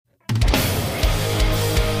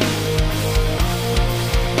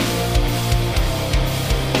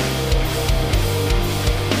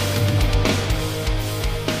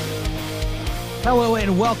Hello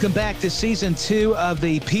and welcome back to Season 2 of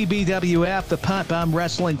the PBWF, the Pot Bomb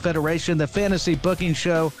Wrestling Federation, the fantasy booking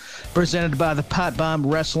show presented by the Pot Bomb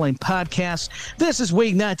Wrestling Podcast. This is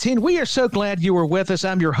Week 19. We are so glad you were with us.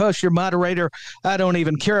 I'm your host, your moderator. I don't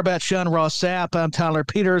even care about Sean Ross Sapp. I'm Tyler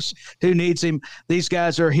Peters. Who needs him? These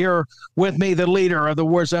guys are here with me, the leader of the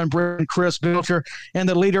Warzone brand, Chris Bilcher, and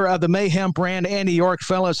the leader of the Mayhem brand, Andy York.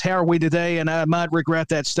 Fellas, how are we today? And I might regret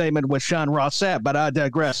that statement with Sean Ross Sapp, but I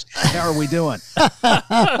digress. How are we doing?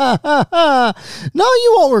 No,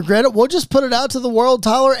 you won't regret it. We'll just put it out to the world,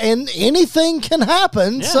 Tyler, and anything can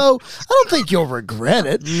happen. Yeah. So I don't think you'll regret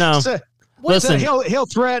it. No. So, listen, he'll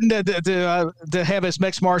threaten to have his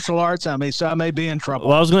mixed martial arts on me, so I may be in trouble.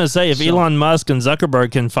 Well, I was going to say, if Elon Musk and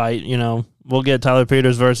Zuckerberg can fight, we'll get Tyler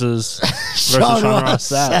Peters versus Sean Ross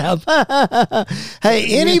Sapp.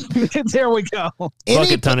 Hey, there we go.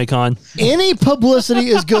 Bucket Tony Khan. Any publicity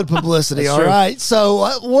is good publicity, all right?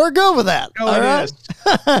 So we're good with that. Oh, all right.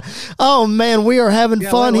 Oh, man, we are having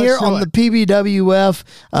fun here on the PBWF.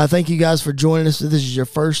 Thank you guys for joining us. If this is your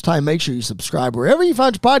first time, make sure you subscribe wherever you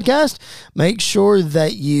find your podcast. Make sure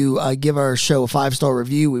that you give our show a 5-star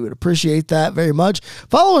review. We would appreciate that very much.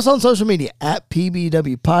 Follow us on social media at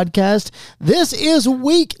PBW Podcast. This is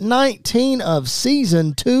week 19 of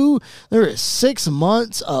season 2. There is 6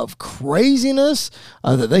 months of craziness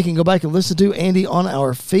that they can go back and listen to, Andy, on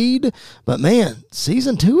our feed. But man,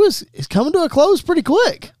 season 2 is coming to a close pretty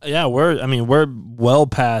quick. Yeah, we're well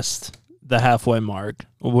past the halfway mark.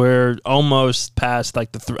 We're almost past I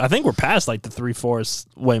think we're past the 3/4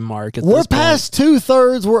 way mark. We're past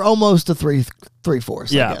 2/3. We're almost to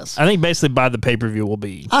 3/4. Yeah, I guess. I think basically by the pay-per-view we'll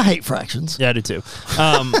be. I hate fractions. Yeah, I do too.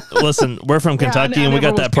 Listen, we're from Kentucky and we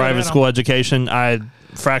got that private school education.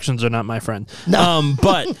 Fractions are not my friend. No.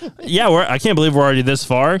 But yeah, I can't believe we're already this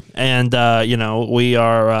far, and we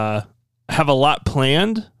are have a lot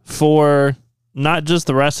planned for not just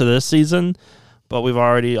the rest of this season, but we've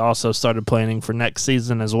already also started planning for next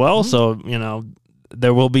season as well. Mm-hmm. So,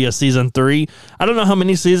 there will be a season 3. I don't know how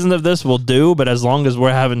many seasons of this we'll do, but as long as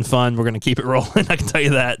we're having fun, we're going to keep it rolling. I can tell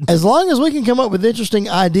you that. As long as we can come up with interesting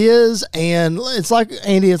ideas, and it's like,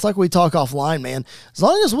 Andy, it's like we talk offline, man. As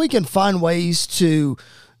long as we can find ways to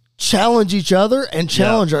challenge each other and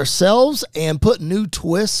challenge ourselves and put new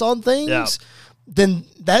twists on things, then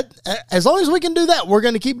as long as we can do that, we're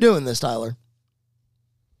going to keep doing this, Tyler.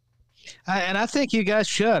 And I think you guys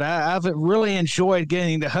should. I've really enjoyed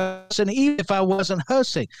getting to host, and even if I wasn't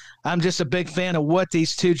hosting, I'm just a big fan of what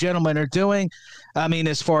these two gentlemen are doing. I mean,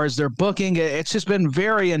 as far as their booking, it's just been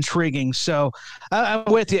very intriguing. So I'm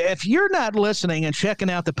with you. If you're not listening and checking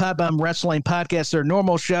out the Pot Bomb Wrestling Podcast, their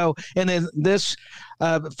normal show, and then this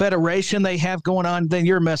federation they have going on, then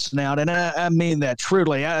you're missing out. And I mean that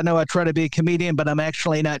truly. I know I try to be a comedian, but I'm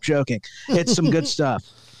actually not joking. It's some good stuff.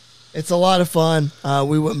 It's a lot of fun.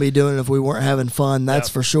 We wouldn't be doing it if we weren't having fun. That's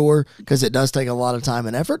for sure, because it does take a lot of time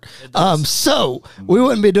and effort. So we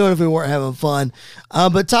wouldn't be doing it if we weren't having fun.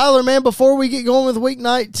 But Tyler, man, before we get going with week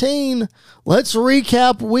 19, let's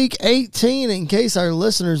recap week 18 in case our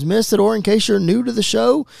listeners missed it or in case you're new to the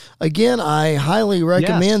show. Again, I highly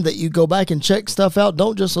recommend that you go back and check stuff out.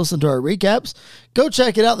 Don't just listen to our recaps. Go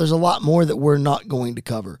check it out. There's a lot more that we're not going to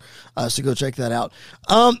cover. So go check that out.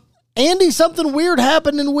 Andy, something weird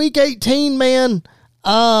happened in week 18, man.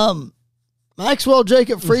 Maxwell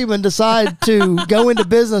Jacob Freeman decided to go into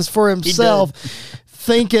business for himself,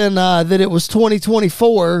 thinking that it was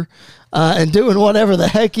 2024 and doing whatever the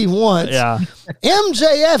heck he wants. Yeah.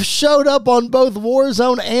 MJF showed up on both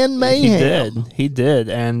Warzone and Mayhem. He did.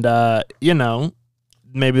 And,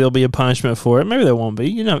 maybe there'll be a punishment for it. Maybe there won't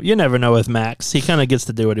be. You never know with Max. He kind of gets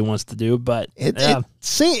to do what he wants to do, but it's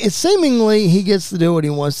seemingly he gets to do what he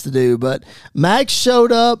wants to do. But Max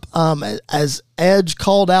showed up as Edge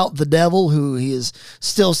called out the devil, who he is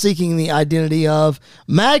still seeking the identity of.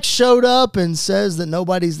 Max showed up and says that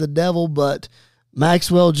nobody's the devil, but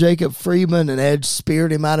Maxwell Jacob Freeman, and Edge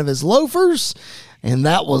speared him out of his loafers. And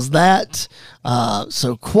that was that.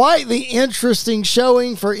 So quite the interesting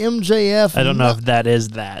showing for MJF. I don't know if that is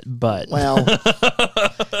that, but. Well,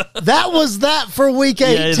 that was that for week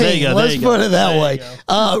 18. Yeah, Let's put it that way.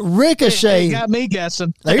 Ricochet. You got me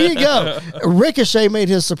guessing. There you go. Ricochet made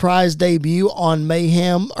his surprise debut on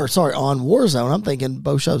on Warzone. I'm thinking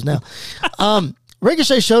both shows now.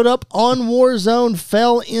 Ricochet showed up on Warzone,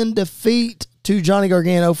 fell in defeat to Johnny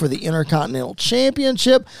Gargano for the Intercontinental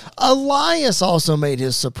Championship. Elias also made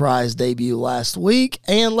his surprise debut last week,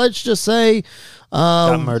 and let's just say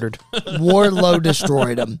got murdered. Wardlow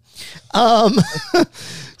destroyed him.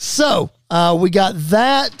 So we got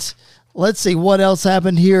that. Let's see what else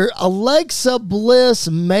happened here. Alexa Bliss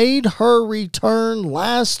made her return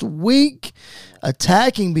last week.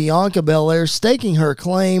 attacking Bianca Belair, staking her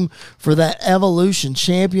claim for that Evolution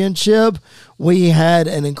Championship. We had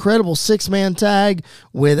an incredible 6-man tag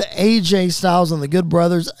with AJ Styles and the Good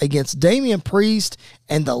Brothers against Damian Priest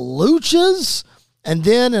and the Luchas. And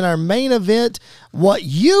then in our main event, what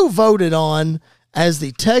you voted on as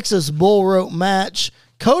the Texas Bull Rope match,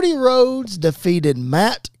 Cody Rhodes defeated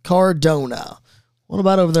Matt Cardona. What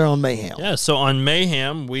about over there on Mayhem? Yeah, so on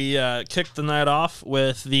Mayhem, we kicked the night off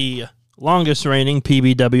with the longest reigning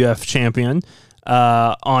PBWF champion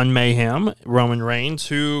on Mayhem, Roman Reigns,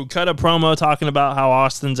 who cut a promo talking about how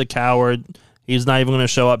Austin's a coward. He's not even going to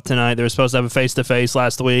show up tonight. They were supposed to have a face-to-face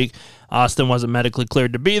last week. Austin wasn't medically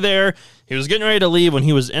cleared to be there. He was getting ready to leave when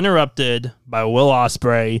he was interrupted by Will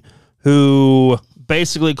Ospreay, who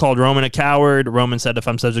basically called Roman a coward. Roman said, if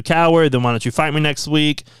I'm such a coward, then why don't you fight me next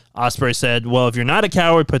week? Ospreay said, well, if you're not a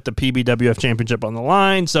coward, put the PBWF championship on the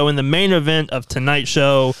line. So in the main event of tonight's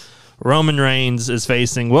show, Roman Reigns is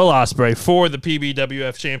facing Will Ospreay for the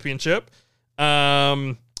PBWF championship.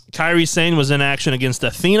 Kairi Sane was in action against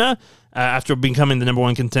Athena after becoming the number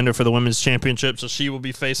one contender for the women's championship. So she will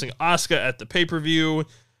be facing Asuka at the pay-per-view.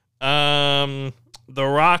 The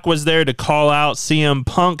Rock was there to call out CM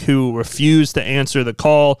Punk, who refused to answer the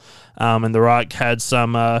call, and The Rock had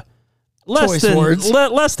some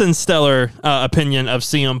less than stellar opinion of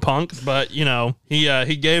CM Punk, but you know he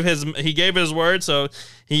gave his word, so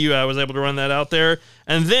he was able to run that out there.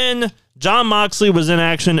 And then Jon Moxley was in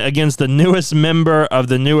action against the newest member of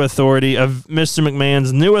the New Authority, of Mr.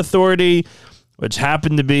 McMahon's New Authority, which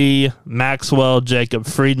happened to be Maxwell Jacob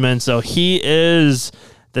Friedman. So he is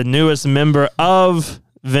the newest member of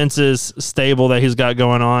Vince's stable that he's got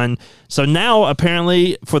going on. So now,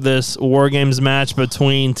 apparently, for this War Games match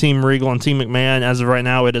between Team Regal and Team McMahon, as of right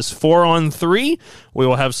now, it is 4-on-3. We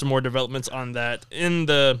will have some more developments on that in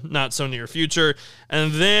the not-so-near future.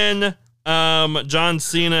 And then John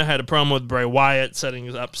Cena had a promo with Bray Wyatt,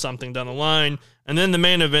 setting up something down the line. And then the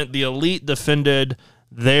main event, the Elite defended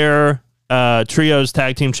their Trios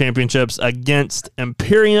Tag Team Championships against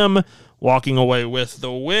Imperium, walking away with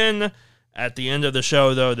the win. At the end of the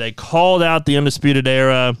show, though, they called out the Undisputed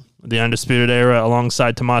Era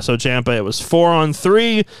alongside Tommaso Ciampa. It was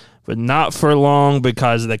 4-on-3, but not for long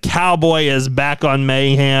because the Cowboy is back on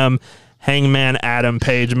Mayhem. Hangman Adam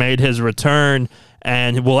Page made his return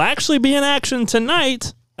and will actually be in action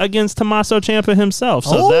tonight against Tommaso Ciampa himself.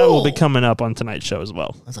 So that will be coming up on tonight's show as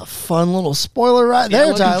well. That's a fun little spoiler right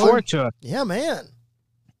there, Tyler. Looking forward to it. Yeah, man.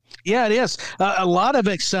 Yeah, it is. A lot of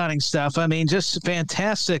exciting stuff. I mean, just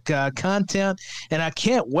fantastic content, and I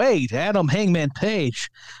can't wait. Adam Hangman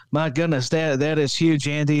Page, my goodness, that is huge,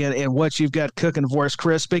 Andy, and what you've got cooking for us,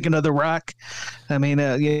 Chris. Speaking of The Rock, I mean,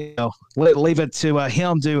 leave it to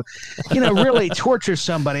him to, really torture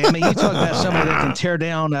somebody. I mean, you talk about somebody that can tear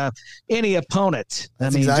down any opponent.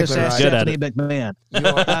 That's just exactly ask right. Stephanie McMahon.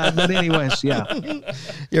 But anyways, yeah.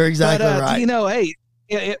 You're exactly right.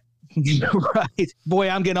 Hey, right. Boy,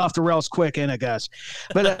 I'm getting off the rails quick, ain't I, guys?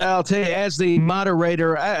 But I'll tell you, as the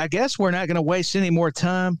moderator, I guess we're not going to waste any more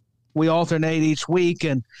time. We alternate each week.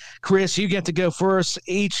 And, Chris, you get to go first.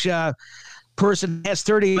 Each person has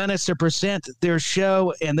 30 minutes to present their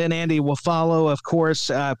show, and then Andy will follow, of course.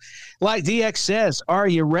 Like DX says, are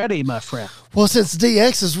you ready, my friend? Well, since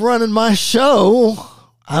DX is running my show,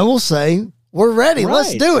 I will say we're ready. Right.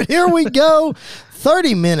 Let's do it. Here we go.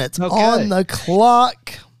 30 minutes on the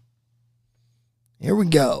clock. Here we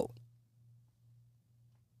go.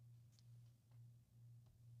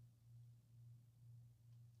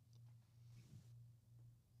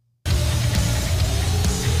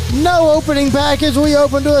 No opening package. We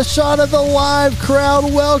open to a shot of the live crowd.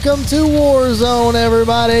 Welcome to Warzone,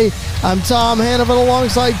 everybody. I'm Tom Hannafin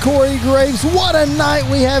alongside Corey Graves. What a night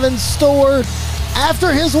we have in store.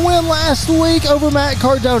 After his win last week over Matt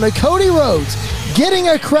Cardona, Cody Rhodes getting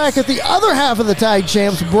a crack at the other half of the tag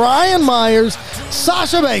champs, Brian Myers.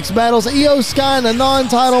 Sasha Banks battles Io Sky in a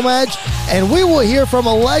non-title match, and we will hear from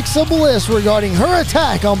Alexa Bliss regarding her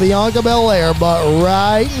attack on Bianca Belair. But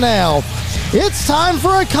right now, it's time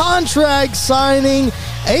for a contract signing.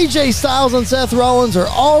 AJ Styles and Seth Rollins are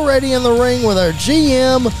already in the ring with our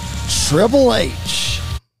GM, Triple H.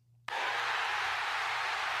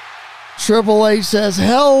 Triple H says,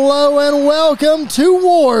 hello and welcome to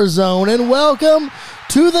Warzone, and welcome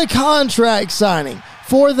to the contract signing.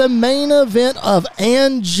 for the main event of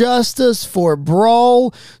And Justice for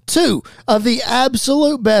Brawl. Two of the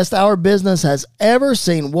absolute best our business has ever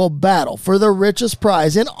seen will battle for the richest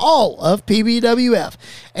prize in all of PBWF.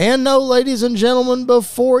 And no, ladies and gentlemen,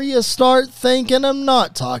 before you start thinking, I'm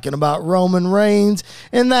not talking about Roman Reigns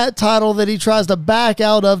and that title that he tries to back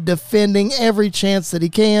out of defending every chance that he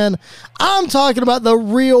can. I'm talking about the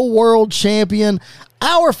real world champion,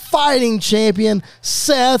 our fighting champion,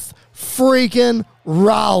 Seth freaking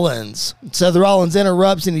Rollins. Seth Rollins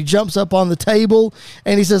interrupts and he jumps up on the table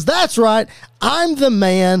and he says, "That's right, I'm the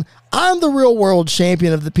man. I'm the real world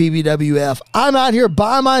champion of the PBWF. I'm out here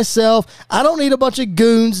by myself. I don't need a bunch of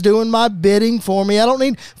goons doing my bidding for me. I don't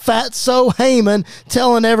need Fatso Heyman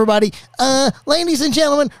telling everybody, ladies and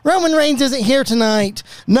gentlemen, Roman Reigns isn't here tonight.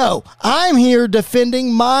 No, I'm here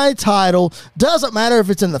defending my title. Doesn't matter if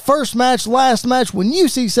it's in the first match, last match. When you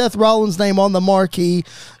see Seth Rollins' name on the marquee,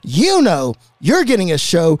 you know you're getting a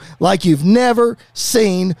show like you've never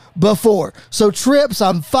seen before. So, Trips,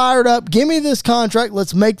 I'm fired up. Give me this contract.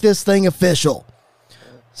 Let's make this thing official."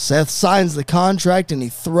 Seth signs the contract and he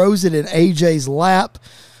throws it in AJ's lap,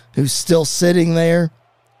 who's still sitting there.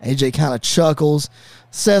 AJ kind of chuckles.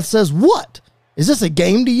 Seth says, "What? Is this a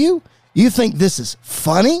game to you? You think this is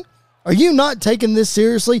funny? Are you not taking this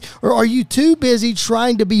seriously, or are you too busy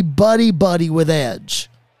trying to be buddy-buddy with Edge?"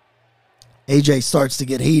 AJ starts to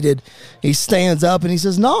get heated. He stands up and he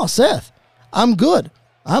says, "No, Seth, I'm good.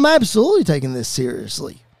 I'm absolutely taking this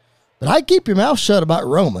seriously. But I keep your mouth shut about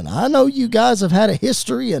Roman. I know you guys have had a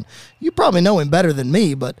history, and you probably know him better than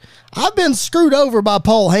me, but I've been screwed over by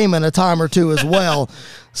Paul Heyman a time or two as well.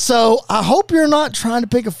 So I hope you're not trying to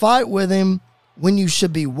pick a fight with him when you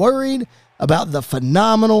should be worried about the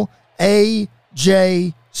phenomenal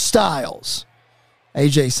AJ Styles."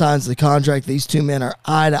 AJ signs the contract. These two men are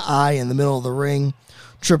eye to eye in the middle of the ring.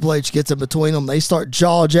 Triple H gets in between them. They start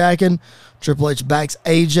jaw-jacking. Triple H backs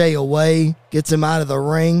AJ away, gets him out of the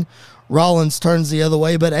ring. Rollins turns the other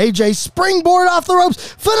way, but AJ springboard off the ropes.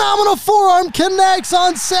 Phenomenal forearm connects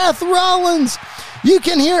on Seth Rollins. You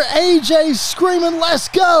can hear AJ screaming, "Let's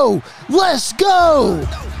go! Let's go!"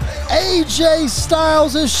 AJ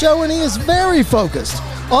Styles is showing he is very focused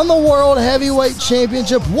on the World Heavyweight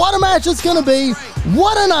Championship. What a match it's going to be.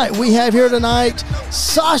 What a night we have here tonight.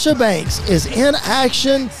 Sasha Banks is in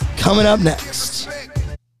action coming up next.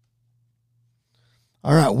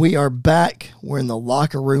 All right, we are back. We're in the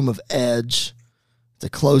locker room of Edge. It's a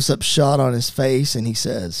close-up shot on his face, and he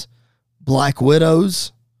says, "Black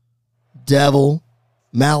Widows, Devil,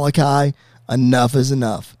 Malachi, enough is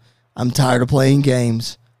enough. I'm tired of playing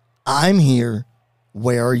games. I'm here.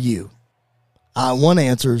 Where are you? I want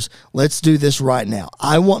answers. Let's do this right now.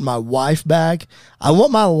 I want my wife back. I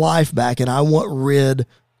want my life back, and I want rid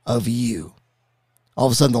of you." All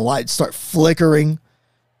of a sudden, the lights start flickering.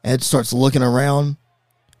 Ed starts looking around.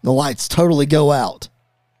 The lights totally go out.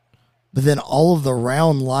 But then all of the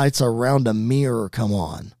round lights around a mirror come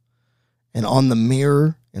on. And on the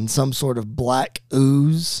mirror, in some sort of black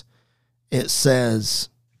ooze, it says,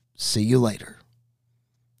 "See you later."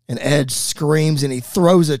 And Edge screams and he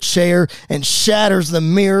throws a chair and shatters the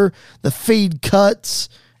mirror. The feed cuts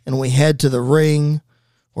and we head to the ring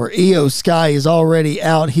where Io Sky is already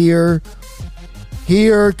out here.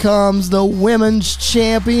 Here comes the women's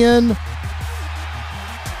champion,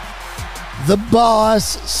 the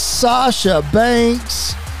boss, Sasha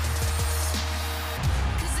Banks.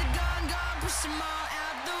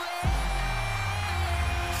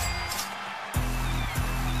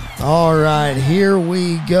 All right, here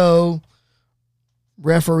we go.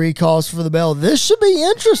 Referee calls for the bell. This should be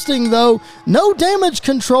interesting, though. No damage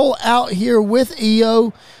control out here with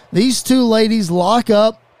Io. These two ladies lock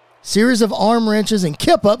up. Series of arm wrenches and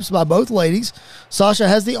kip-ups by both ladies. Sasha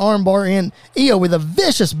has the arm bar in. Io with a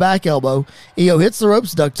vicious back elbow. Io hits the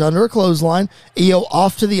ropes, ducks under a clothesline. Io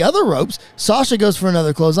off to the other ropes. Sasha goes for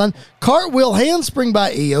another clothesline. Cartwheel handspring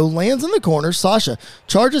by Io. Lands in the corner. Sasha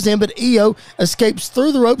charges in, but Io escapes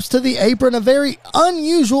through the ropes to the apron. A very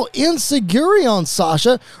unusual enziguri on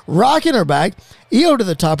Sasha, rocking her back. Io to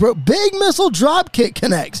the top rope. Big missile drop kick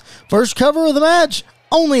connects. First cover of the match.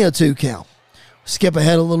 Only a 2 count. Skip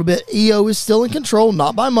ahead a little bit. Io is still in control,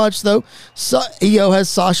 not by much though. Io has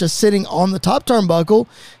Sasha sitting on the top turnbuckle.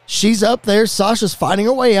 She's up there. Sasha's fighting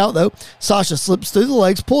her way out though. Sasha slips through the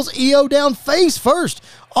legs, pulls Io down face first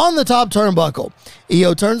on the top turnbuckle.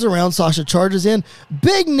 Io turns around. Sasha charges in.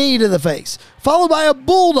 Big knee to the face, followed by a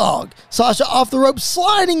bulldog. Sasha off the rope,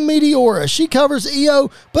 sliding Meteora. She covers Io,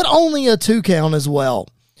 but only a 2 count as well.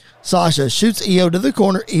 Sasha shoots Io to the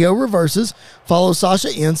corner. Io reverses, follows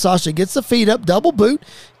Sasha in. Sasha gets the feet up, double boot,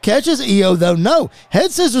 catches Io though. No,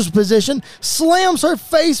 head scissors position, slams her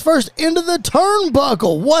face first into the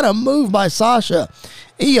turnbuckle. What a move by Sasha.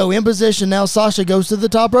 Io in position now. Sasha goes to the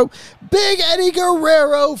top rope. Big Eddie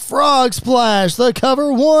Guerrero frog splash. The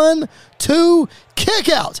cover, 1, 2, kick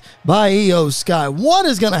out by Io Sky. What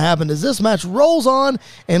is going to happen as this match rolls on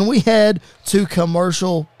and we head to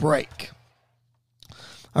commercial break?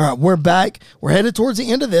 All right, we're back. We're headed towards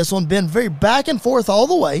the end of this one. Been very back and forth all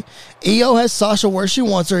the way. Io has Sasha where she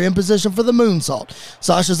wants her, in position for the moonsault.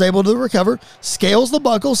 Sasha's able to recover, scales the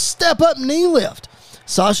buckle, step up knee lift.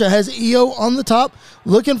 Sasha has Io on the top,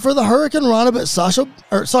 looking for the Hurricane Rana, but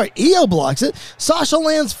Io blocks it. Sasha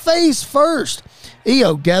lands face first.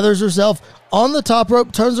 Io gathers herself on the top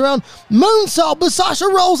rope, turns around, moonsault, but Sasha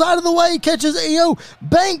rolls out of the way, catches Io.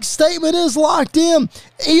 Bank statement is locked in.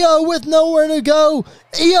 Io with nowhere to go.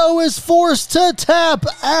 Io is forced to tap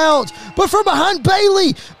out, but from behind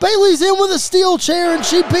Bayley's in with a steel chair, and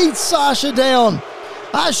she beats Sasha down.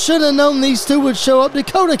 I should have known these two would show up.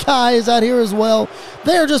 Dakota Kai is out here as well.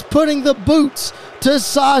 They're just putting the boots to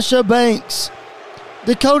Sasha Banks.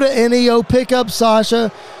 Dakota and Io pick up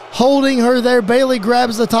Sasha, holding her there. Bayley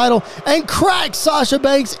grabs the title and cracks Sasha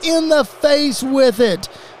Banks in the face with it.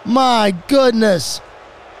 My goodness.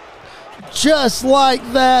 Just like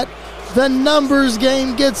that, the numbers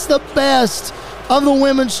game gets the best of the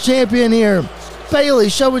women's champion here. Bayley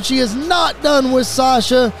showing she is not done with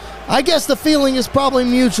Sasha. I guess the feeling is probably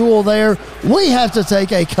mutual there. We have to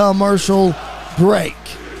take a commercial break.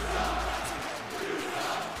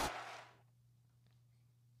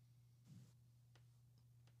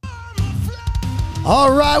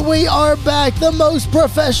 All right, we are back. The most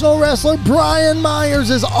professional wrestler, Brian Myers,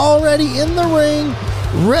 is already in the ring,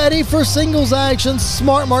 ready for singles action.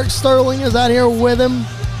 Smart Mark Sterling is out here with him.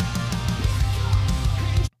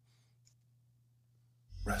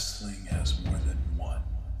 Wrestling has more than one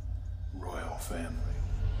royal family.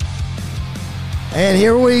 And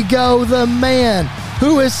here we go, the man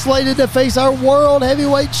who is slated to face our world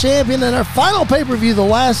heavyweight champion in our final pay-per-view, The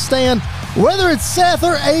Last Stand. Whether it's Seth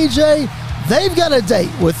or AJ, they've got a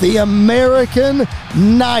date with the American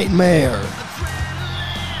Nightmare.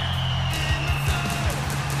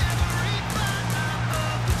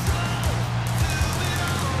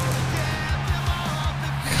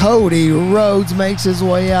 Cody Rhodes makes his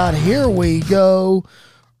way out. Here we go.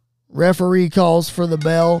 Referee calls for the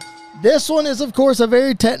bell. This one is, of course, a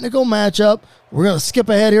very technical matchup. We're going to skip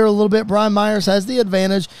ahead here a little bit. Brian Myers has the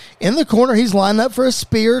advantage. In the corner, he's lined up for a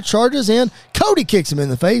spear, charges in. Cody kicks him in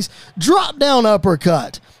the face. Drop down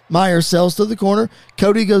uppercut. Myers sells to the corner.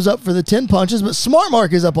 Cody goes up for the 10 punches, but Smart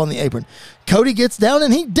Mark is up on the apron. Cody gets down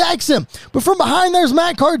and he decks him. But from behind, there's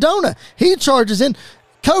Matt Cardona. He charges in.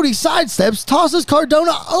 Cody sidesteps, tosses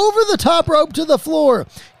Cardona over the top rope to the floor.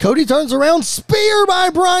 Cody turns around, spear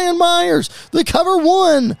by Brian Myers. The cover,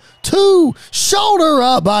 1, 2, shoulder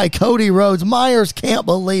up by Cody Rhodes. Myers can't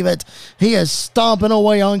believe it. He is stomping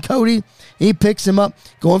away on Cody. He picks him up,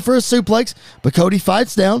 going for a suplex, but Cody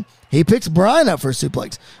fights down. He picks Brian up for a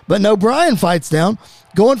suplex, but no, Brian fights down.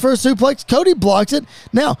 Going for a suplex. Cody blocks it.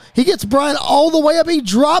 Now, he gets Brian all the way up. He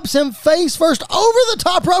drops him face first over the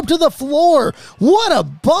top rope to the floor. What a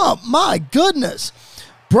bump. My goodness.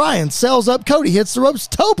 Brian sells up. Cody hits the ropes.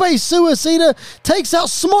 Tope Suicida takes out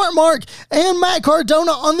Smart Mark and Matt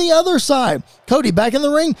Cardona on the other side. Cody back in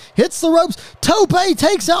the ring. Hits the ropes. Tope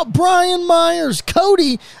takes out Brian Myers.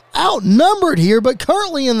 Cody outnumbered here, but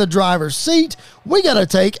currently in the driver's seat. We got to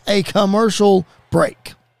take a commercial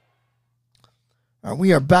break. All right,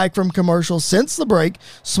 we are back from commercial. Since the break,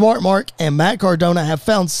 Smart Mark and Matt Cardona have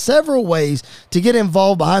found several ways to get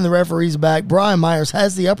involved behind the referee's back. Brian Myers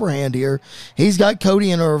has the upper hand here. He's got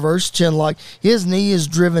Cody in a reverse chin lock. His knee is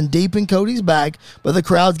driven deep in Cody's back, but the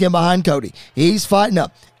crowd's getting behind Cody. He's fighting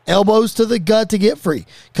up. Elbows to the gut to get free.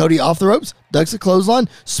 Cody off the ropes, ducks a clothesline,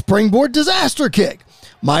 springboard disaster kick.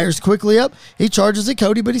 Myers quickly up. He charges at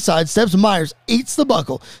Cody, but he sidesteps. Myers eats the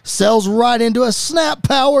buckle, sells right into a snap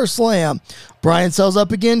power slam. Brian sells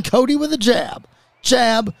up again. Cody with a jab.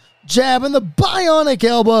 Jab, jab, and the bionic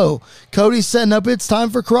elbow. Cody's setting up. It's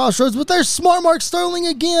time for Crossroads, but there's Smart Mark Sterling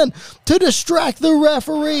again to distract the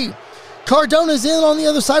referee. Cardona's in on the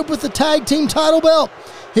other side with the tag team title belt.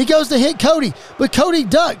 He goes to hit Cody, but Cody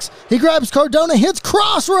ducks. He grabs Cardona, hits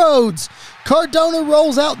Crossroads. Cardona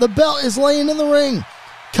rolls out. The belt is laying in the ring.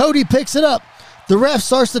 Cody picks it up. The ref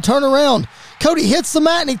starts to turn around. Cody hits the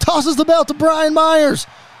mat and he tosses the belt to Brian Myers.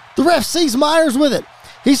 The ref sees Myers with it.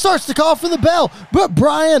 He starts to call for the bell, but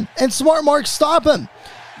Brian and Smart Mark stop him.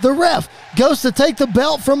 The ref goes to take the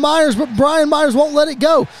belt from Myers, but Brian Myers won't let it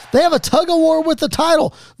go. They have a tug-of-war with the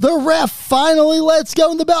title. The ref finally lets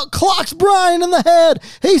go, and the belt clocks Brian in the head.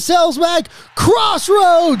 He sells back.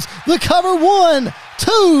 Crossroads. The cover 1,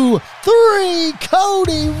 2, 3.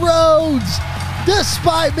 Cody Rhodes,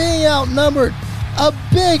 despite being outnumbered, a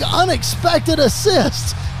big unexpected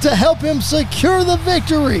assist to help him secure the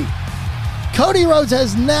victory. Cody Rhodes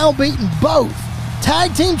has now beaten both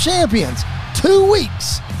tag team champions 2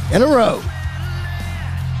 weeks in a row.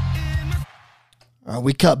 All right,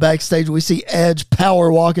 we cut backstage. We see Edge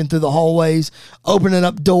power walking through the hallways, opening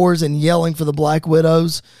up doors and yelling for the Black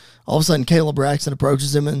Widows. All of a sudden, Kayla Braxton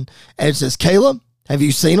approaches him, and Edge says, "Kayla, have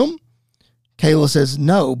you seen them?" Kayla says,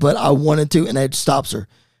 "No, but I wanted to," and Edge stops her.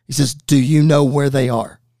 He says, "Do you know where they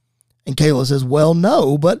are?" And Kayla says, "Well,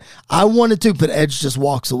 no, but I wanted to," but Edge just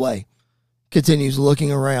walks away. Continues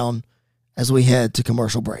looking around as we head to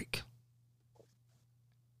commercial break.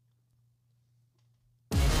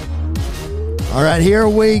 All right, here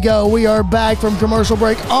we go. We are back from commercial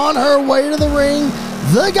break. On her way to the ring,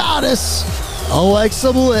 the goddess,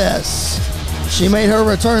 Alexa Bliss. She made her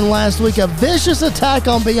return last week, a vicious attack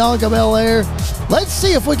on Bianca Belair. Let's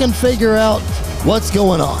see if we can figure out what's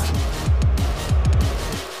going on.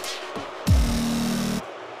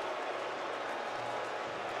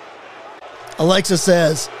 Alexa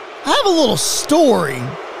says, "I have a little story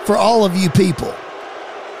for all of you people.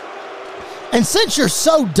 And since you're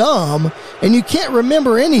so dumb and you can't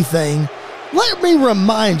remember anything, let me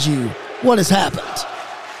remind you what has happened."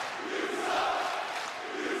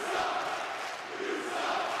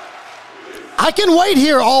 I can wait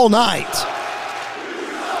here all night.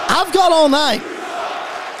 I've got all night.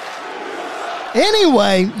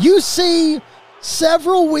 Anyway, you see,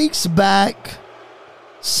 several weeks back,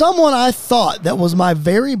 someone I thought that was my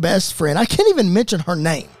very best friend, I can't even mention her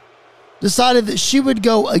name, decided that she would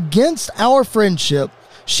go against our friendship.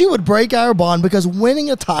 She would break our bond because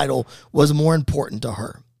winning a title was more important to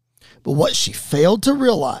her. But what she failed to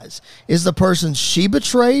realize is the person she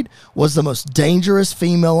betrayed was the most dangerous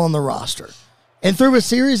female on the roster. And through a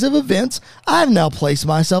series of events, I've now placed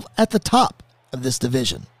myself at the top of this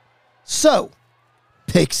division. So,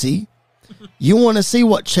 Pixie, you want to see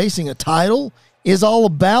what chasing a title is all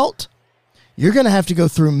about? You're going to have to go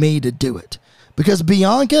through me to do it. Because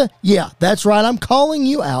Bianca, yeah, that's right, I'm calling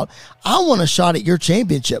you out. I want a shot at your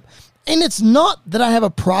championship. And it's not that I have a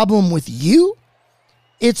problem with you.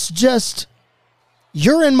 It's just,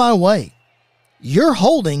 you're in my way. You're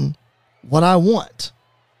holding what I want.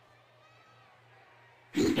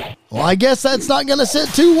 Well, I guess that's not going to sit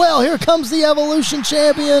too well. Here comes the Evolution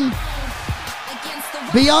champion,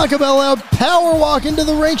 Bianca Belair, power walk into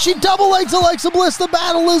the ring. She double legs Alexa Bliss. The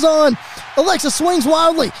battle is on. Alexa swings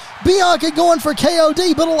wildly. Bianca going for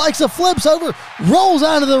KOD, but Alexa flips over, rolls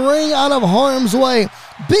out of the ring, out of harm's way.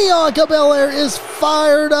 Bianca Belair is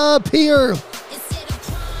fired up here.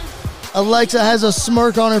 Alexa has a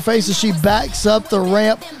smirk on her face as she backs up the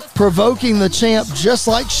ramp, provoking the champ just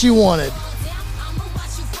like she wanted.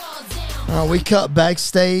 We cut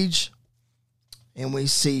backstage, and we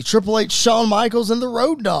see Triple H, Shawn Michaels, and the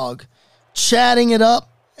Road Dogg chatting it up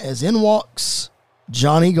as in walks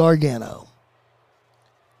Johnny Gargano.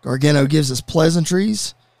 Gargano gives us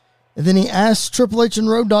pleasantries, and then he asks Triple H and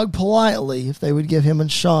Road Dogg politely if they would give him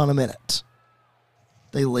and Shawn a minute.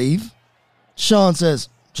 They leave. Shawn says,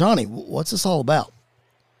 "Johnny, what's this all about?"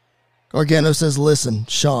 Gargano says, "Listen,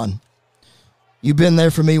 Shawn, you've been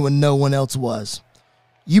there for me when no one else was.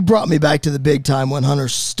 You brought me back to the big time when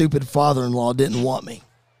Hunter's stupid father-in-law didn't want me.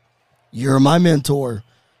 You're my mentor.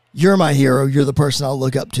 You're my hero. You're the person I'll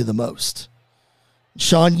look up to the most.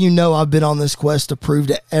 Shawn, you know I've been on this quest to prove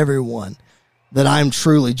to everyone that I'm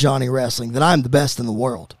truly Johnny Wrestling, that I'm the best in the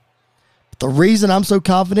world. But the reason I'm so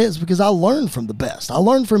confident is because I learned from the best. I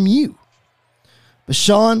learned from you. But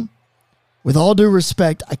Shawn, with all due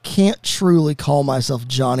respect, I can't truly call myself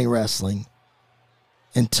Johnny Wrestling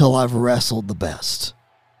until I've wrestled the best.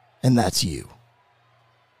 And that's you."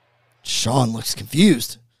 Shawn looks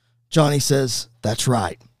confused. Johnny says, "That's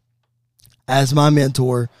right. As my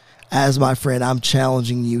mentor, as my friend, I'm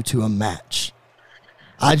challenging you to a match.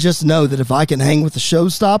 I just know that if I can hang with the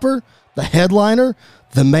showstopper, the headliner,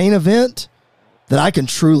 the main event, that I can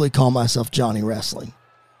truly call myself Johnny Wrestling."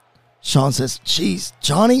 Shawn says, "Geez,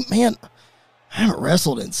 Johnny, man, I haven't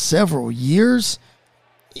wrestled in several years.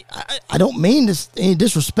 I don't mean this any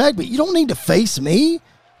disrespect, but you don't need to face me.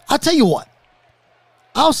 I'll tell you what,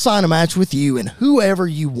 I'll sign a match with you and whoever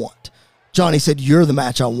you want." Johnny said, "You're the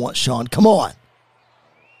match I want, Shawn. Come on."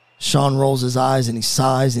 Shawn rolls his eyes and he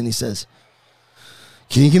sighs and he says,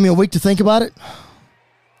 "Can you give me a week to think about it?"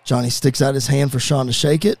 Johnny sticks out his hand for Sean to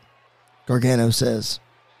shake it. Gargano says,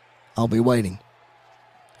 "I'll be waiting."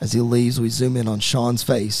 As he leaves, we zoom in on Sean's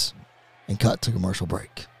face and cut to commercial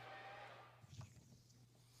break.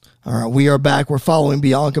 All right, we are back. We're following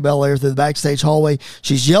Bianca Belair through the backstage hallway.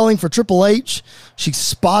 She's yelling for Triple H. She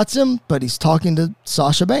spots him, but he's talking to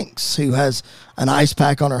Sasha Banks, who has an ice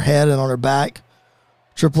pack on her head and on her back.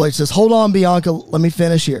 Triple H says, "Hold on, Bianca. Let me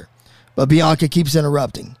finish here." But Bianca keeps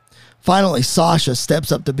interrupting. Finally, Sasha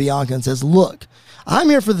steps up to Bianca and says, "Look, I'm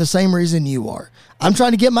here for the same reason you are. I'm trying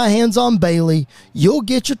to get my hands on Bayley. You'll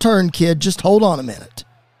get your turn, kid. Just hold on a minute."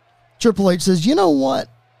 Triple H says, "You know what?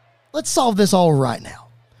 Let's solve this all right now.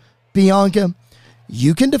 Bianca,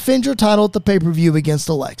 you can defend your title at the pay-per-view against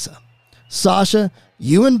Alexa. Sasha,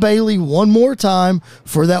 you and Bayley one more time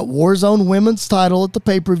for that Warzone women's title at the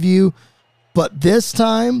pay-per-view. But this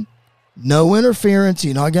time, no interference.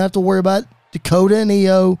 You're not going to have to worry about Dakota and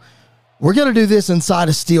Io. We're going to do this inside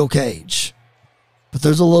a steel cage. But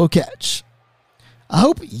there's a little catch. I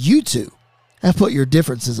hope you two have put your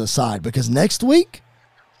differences aside, because next week,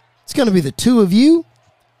 it's going to be the two of you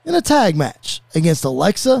in a tag match against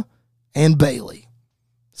Alexa and Bayley."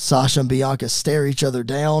 Sasha and Bianca stare each other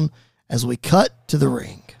down as we cut to the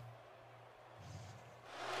ring.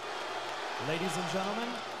 Ladies and gentlemen,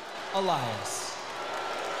 Elias.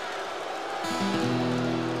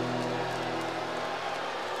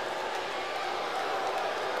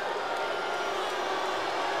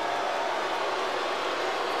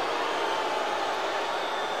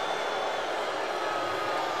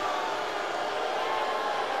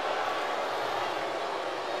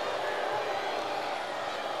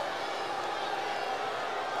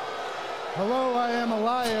 Hello, I am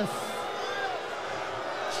Elias.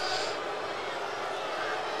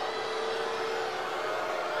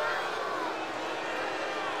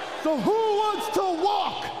 So who wants to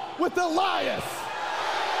walk with Elias?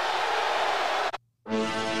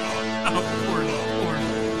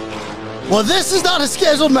 Well, this is not a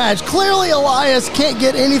scheduled match. Clearly, Elias can't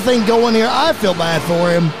get anything going here. I feel bad for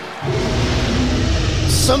him.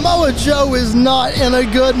 Samoa Joe is not in a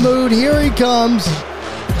good mood. Here he comes.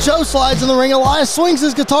 Joe slides in the ring. Elias swings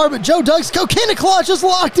his guitar, but Joe ducks. Coquina Clutch is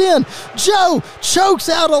locked in. Joe chokes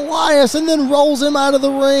out Elias and then rolls him out of the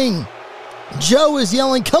ring. Joe is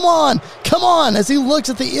yelling, "Come on, come on," as he looks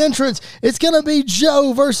at the entrance. It's going to be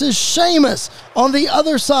Joe versus Sheamus on the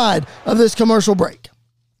other side of this commercial break.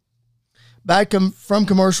 Back from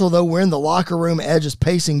commercial, though, we're in the locker room. Edge is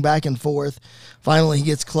pacing back and forth. Finally, he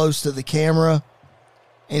gets close to the camera,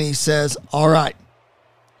 and he says, "All right,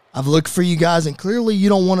 I've looked for you guys, and clearly you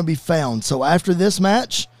don't want to be found. So after this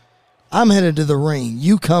match, I'm headed to the ring.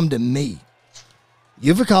 You come to me.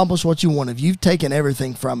 You've accomplished what you wanted. You've taken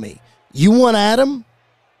everything from me. You want Adam?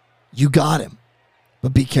 You got him.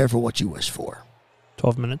 But be careful what you wish for."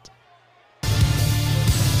 12 minutes.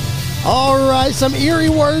 All right, some eerie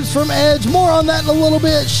words from Edge. More on that in a little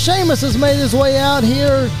bit. Sheamus has made his way out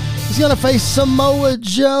here. He's going to face Samoa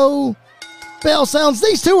Joe. Bell sounds.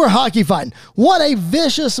 These two are hockey fighting. What a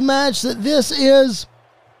vicious match that this is.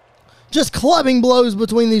 Just clubbing blows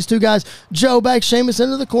between these two guys. Joe backs Sheamus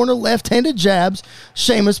into the corner, left-handed jabs.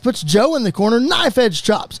 Sheamus puts Joe in the corner, knife-edge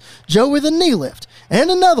chops. Joe with a knee lift.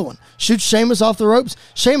 And another one. Shoots Sheamus off the ropes.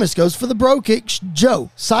 Sheamus goes for the bro kick. Joe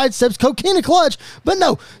sidesteps Coquina Clutch. But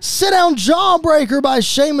no, sit-down jawbreaker by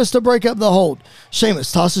Sheamus to break up the hold.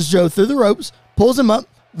 Sheamus tosses Joe through the ropes, pulls him up,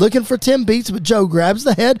 looking for 10 beats, but Joe grabs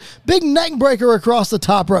the head. Big neck breaker across the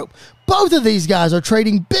top rope. Both of these guys are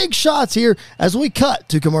trading big shots here as we cut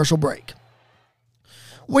to commercial break.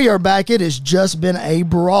 We are back. It has just been a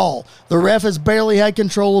brawl. The ref has barely had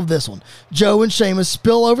control of this one. Joe and Sheamus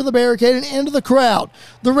spill over the barricade and into the crowd.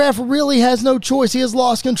 The ref really has no choice. He has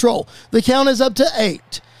lost control. The count is up to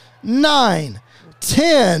 8, 9,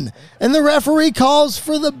 10, and the referee calls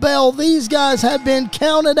for the bell. These guys have been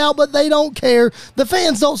counted out, but they don't care. The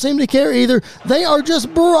fans don't seem to care either. They are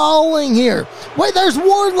just brawling here. Wait, there's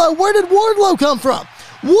Wardlow. Where did Wardlow come from?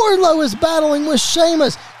 Wardlow is battling with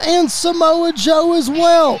Sheamus and Samoa Joe as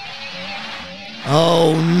well.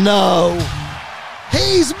 Oh no.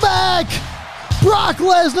 He's back. Brock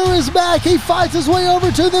Lesnar is back. He fights his way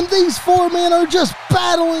over to them. These four men are just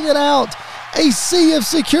battling it out. A sea of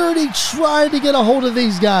security trying to get a hold of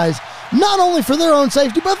these guys. Not only for their own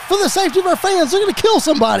safety, but for the safety of our fans. They're going to kill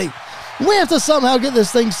somebody. We have to somehow get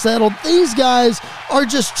this thing settled. These guys are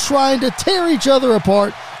just trying to tear each other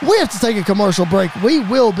apart. We have to take a commercial break. We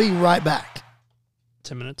will be right back.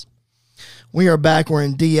 10 minutes. We are back. We're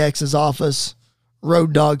in DX's office.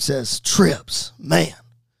 Road Dogg says, "Trips, man,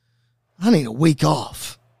 I need a week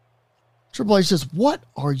off." Triple H says, "What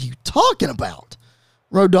are you talking about?"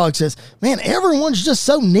 Road Dogg says, man, everyone's just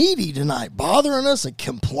so needy tonight, bothering us and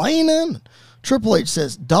complaining. Triple H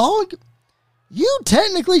says, dog, you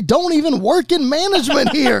technically don't even work in management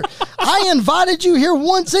here. I invited you here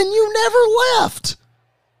once and you never left.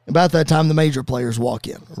 About that time, the major players walk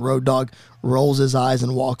in. Road Dogg rolls his eyes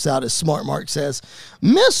and walks out as Smart Mark says,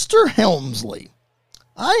 Mr. Helmsley,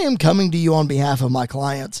 I am coming to you on behalf of my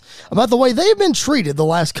clients about the way they've been treated the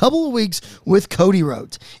last couple of weeks with Cody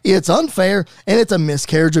Rhodes. It's unfair and it's a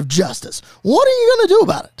miscarriage of justice. What are you going to do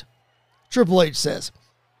about it? Triple H says,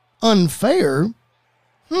 unfair?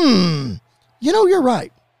 You know, you're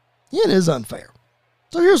right. It is unfair.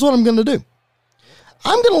 So here's what I'm going to do.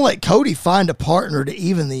 I'm going to let Cody find a partner to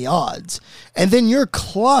even the odds, and then your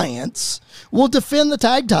clients will defend the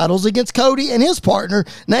tag titles against Cody and his partner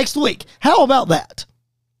next week. How about that?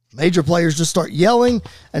 Major players just start yelling,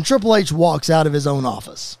 and Triple H walks out of his own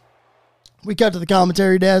office. We cut to the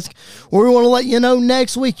commentary desk where we want to let you know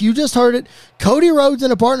next week, you just heard it, Cody Rhodes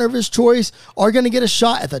and a partner of his choice are going to get a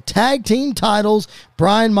shot at the tag team titles,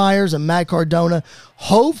 Brian Myers and Matt Cardona.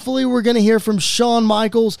 Hopefully we're going to hear from Shawn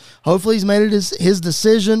Michaels. Hopefully he's made it his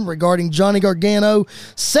decision regarding Johnny Gargano.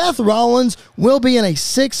 Seth Rollins will be in a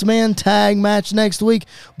 6-man tag match next week,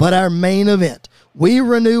 but our main event, we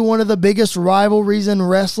renew one of the biggest rivalries in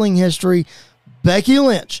wrestling history, Becky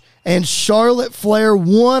Lynch and Charlotte Flair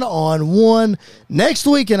one-on-one next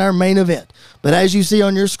week in our main event. But as you see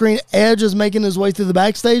on your screen, Edge is making his way through the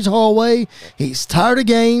backstage hallway. He's tired of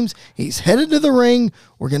games. He's headed to the ring.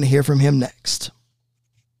 We're going to hear from him next.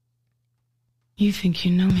 You think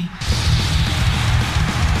you know me?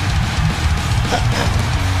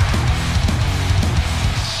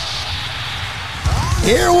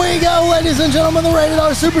 Here we go, ladies and gentlemen, the Rated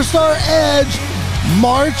R Superstar Edge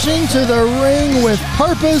marching to the ring with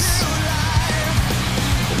purpose.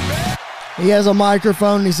 He has a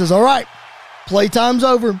microphone and he says, all right, playtime's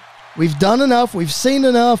over. We've done enough. We've seen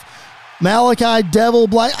enough. Malachi, Devil,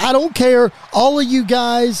 Black, I don't care. All of you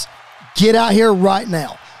guys, get out here right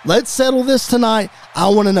now. Let's settle this tonight. I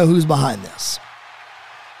want to know who's behind this.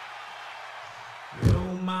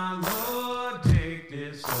 Oh, my Lord, take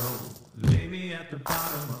this soul. Lay me at the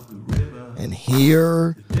bottom of the river. And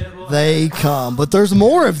here they come. But there's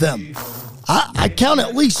more of them. I count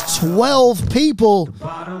at least 12 people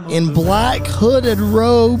in black hooded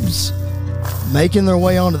robes making their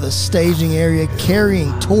way onto the staging area,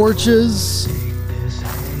 carrying torches.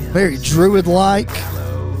 Very druid-like.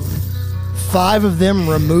 5 of them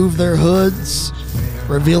remove their hoods,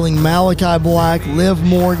 revealing Malachi Black, Liv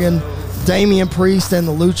Morgan, Damian Priest, and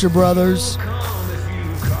the Lucha Brothers.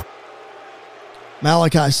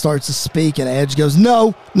 Malachi starts to speak, and Edge goes,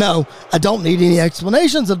 no, I don't need any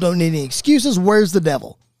explanations. I don't need any excuses. Where's the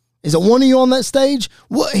devil? Is it one of you on that stage?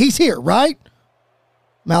 What? He's here, right?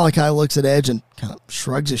 Malachi looks at Edge and kind of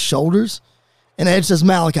shrugs his shoulders. And Edge says,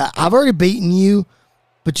 Malachi, I've already beaten you,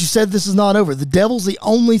 but you said this is not over. The devil's the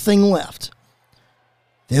only thing left.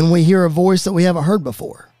 Then we hear a voice that we haven't heard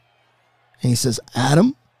before. And he says,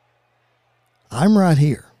 Adam, I'm right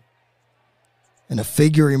here. And a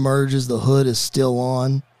figure emerges. The hood is still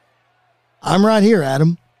on. I'm right here,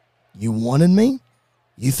 Adam. You wanted me?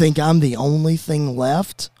 You think I'm the only thing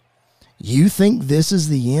left? You think this is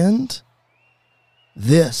the end?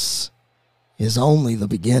 This is only the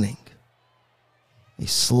beginning. He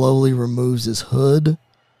slowly removes his hood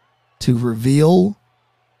to reveal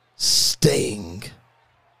Sting.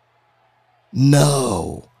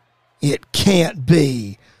 No, it can't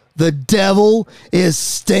be. The devil is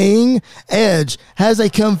Sting. Edge has a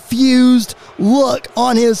confused look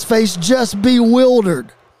on his face, just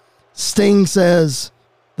bewildered. Sting says,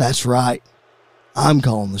 that's right. I'm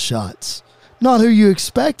calling the shots. Not who you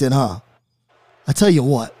expected, huh? I tell you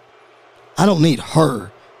what, I don't need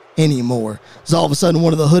her anymore. As all of a sudden,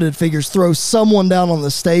 one of the hooded figures throws someone down on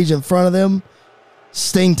the stage in front of them.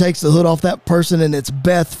 Sting takes the hood off that person, and it's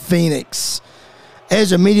Beth Phoenix.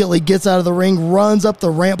 Edge immediately gets out of the ring, runs up the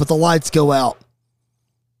ramp, but the lights go out.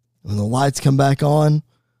 When the lights come back on,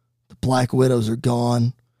 the Black Widows are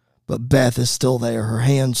gone, but Beth is still there, her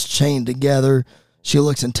hands chained together. She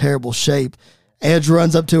looks in terrible shape. Edge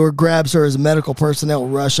runs up to her, grabs her as medical personnel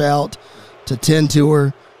rush out to tend to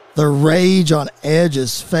her. The rage on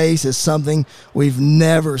Edge's face is something we've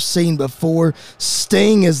never seen before.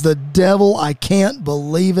 Sting is the devil. I can't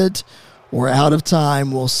believe it. We're out of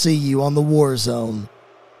time. We'll see you on the War Zone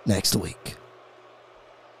next week.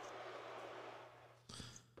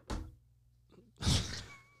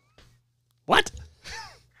 What?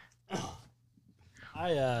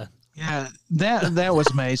 Yeah, that was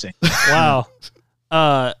amazing. Wow.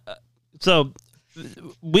 So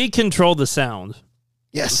we control the sound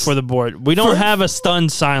Yes. for the board. We don't have a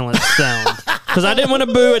stunned silence sound because I didn't want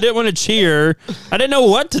to boo. I didn't want to cheer. I didn't know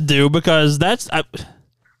what to do because that's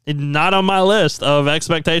not on my list of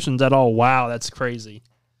expectations at all. Wow, that's crazy.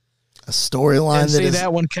 A storyline See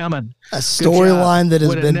that one coming. A storyline that has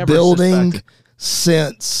Would have been never building suspected.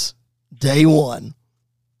 since day one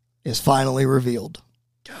is finally revealed.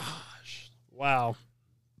 Wow,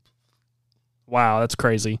 that's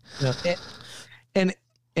crazy.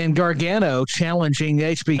 And Gargano challenging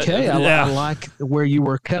HBK. Yeah. I like where you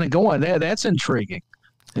were kind of going. That's intriguing.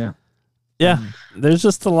 Yeah, there's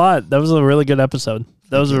just a lot. That was a really good episode.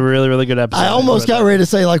 That was a really, really good episode. I almost got ready to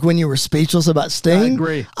say, like, when you were speechless about Sting. I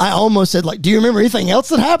agree. I almost said, like, do you remember anything else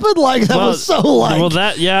that happened? Like, that was so, like, well,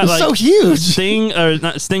 that, yeah, it was like, so huge. Sting, or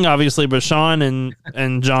not Sting, obviously, but Shawn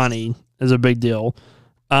and Johnny is a big deal.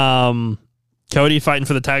 Cody fighting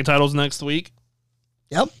for the tag titles next week.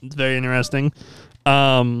 Yep. It's very interesting.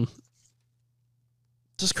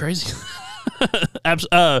 Just crazy.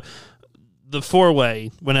 The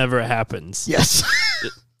 4-way, whenever it happens, Yes.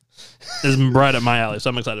 is right up my alley, so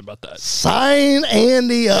I'm excited about that. Sign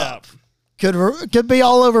Andy up. Could be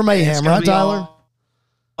all over Mayhem, right, Tyler?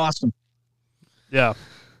 Awesome. Yeah.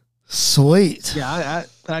 Sweet. Yeah,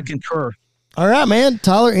 I concur. All right, man.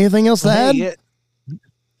 Tyler, anything else to add?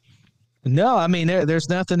 No, I mean, there's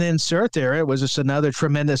nothing to insert there. It was just another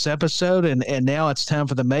tremendous episode, and now it's time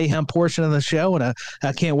for the Mayhem portion of the show, and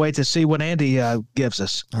I can't wait to see what Andy gives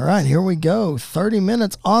us. All right, here we go. 30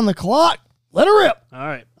 minutes on the clock. Let her rip. All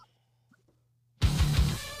right.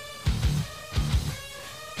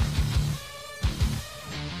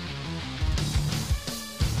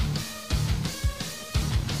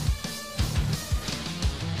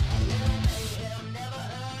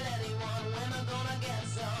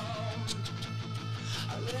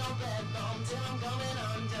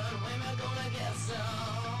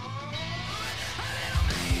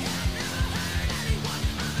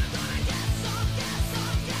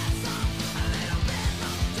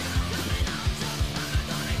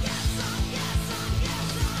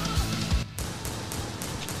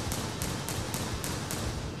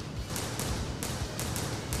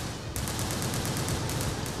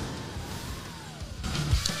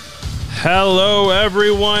 Hello,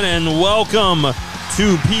 everyone, and welcome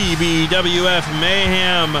to PBWF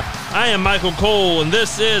Mayhem. I am Michael Cole, and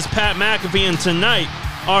this is Pat McAfee, and tonight,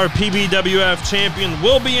 our PBWF champion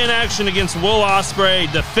will be in action against Will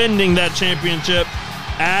Ospreay, defending that championship.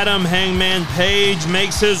 Adam Hangman Page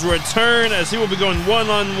makes his return as he will be going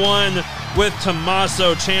one-on-one with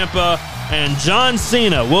Tommaso Ciampa, and John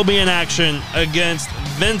Cena will be in action against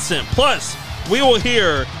Vincent. Plus, we will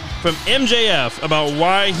hear from MJF about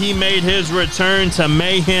why he made his return to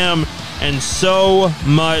Mayhem and so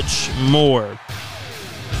much more.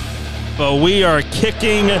 But we are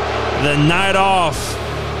kicking the night off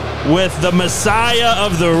with the Messiah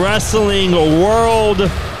of the wrestling world,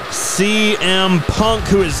 CM Punk,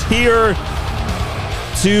 who is here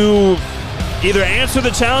to either answer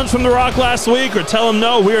the challenge from The Rock last week or tell him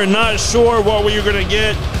no, we are not sure what we are going to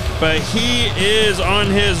get. But he is on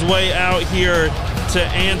his way out here to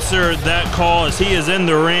answer that call as he is in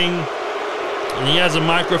the ring. And he has a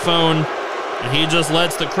microphone, and he just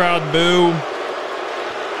lets the crowd boo.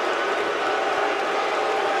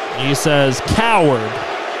 He says, "Coward."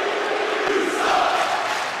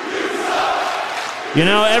 You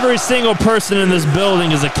know, every single person in this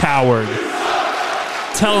building is a coward,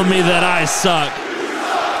 telling me that I suck.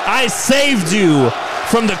 I saved you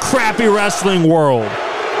from the crappy wrestling world.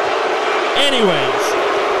 Anyways,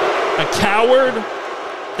 a coward?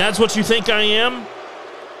 That's what you think I am?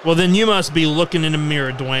 Well, then you must be looking in the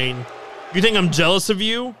mirror, Dwayne. You think I'm jealous of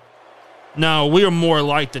you? No, we are more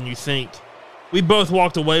alike than you think. We both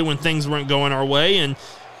walked away when things weren't going our way, and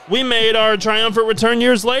we made our triumphant return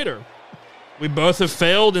years later. We both have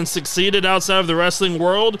failed and succeeded outside of the wrestling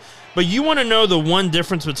world, but you want to know the one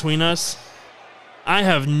difference between us? I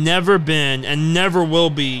have never been and never will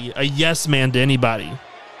be a yes man to anybody.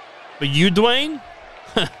 But you, Dwayne?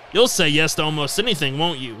 You'll say yes to almost anything,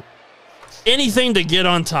 won't you? Anything to get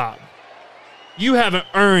on top. You haven't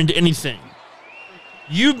earned anything.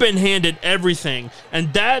 You've been handed everything,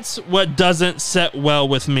 and that's what doesn't set well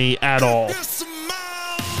with me at all.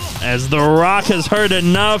 As The Rock has heard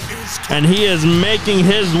enough, and he is making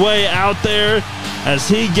his way out there. As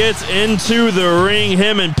he gets into the ring,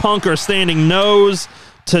 him and Punk are standing nose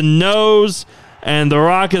to nose, and The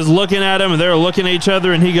Rock is looking at him, and they're looking at each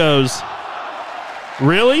other, and he goes,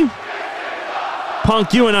 "Really?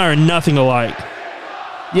 Punk, you and I are nothing alike."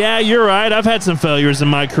 Yeah, you're right. I've had some failures in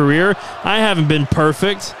my career. I haven't been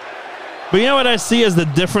perfect. But you know what I see as the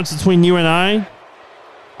difference between you and I?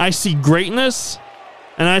 I see greatness,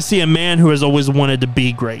 And I see a man who has always wanted to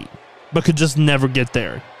be great, but could just never get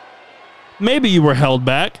there. Maybe you were held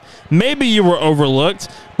back. Maybe you were overlooked,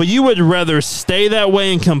 but you would rather stay that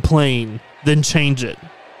way and complain than change it.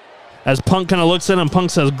 As Punk kind of looks at him, Punk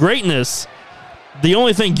says, greatness, the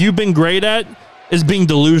only thing you've been great at is being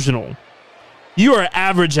delusional. You are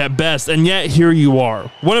average at best, and yet here you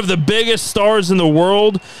are, one of the biggest stars in the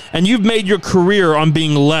world, and you've made your career on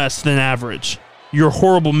being less than average. You're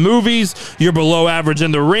horrible movies, you're below average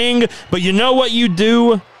in the ring, but you know what you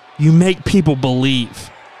do? You make people believe.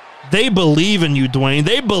 They believe in you, Dwayne.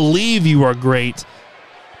 They believe you are great,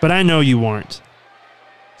 but I know you aren't.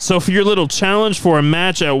 So for your little challenge for a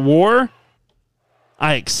match at War,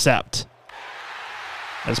 I accept.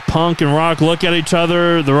 As Punk and Rock look at each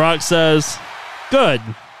other, The Rock says, good.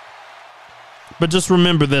 But just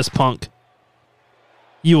remember this, Punk.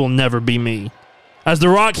 You will never be me. As The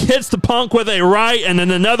Rock hits the Punk with a right and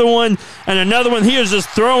then another one and another one. He is just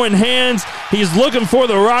throwing hands. He's looking for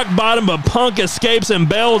the rock bottom, but Punk escapes and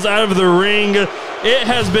bails out of the ring. It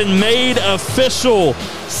has been made official.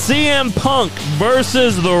 CM Punk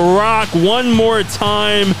versus The Rock one more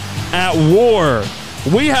time at War.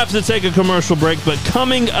 We have to take a commercial break, but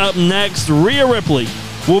coming up next, Rhea Ripley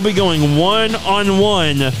will be going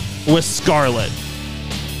one-on-one with Scarlett.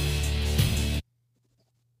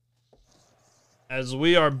 As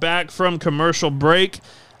we are back from commercial break,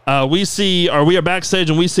 we are backstage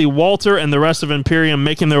and we see Walter and the rest of Imperium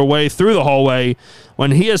making their way through the hallway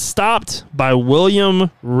when he is stopped by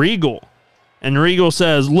William Regal. And Regal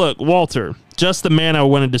says, look, Walter, just the man I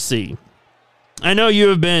wanted to see. I know you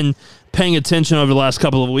have been paying attention over the last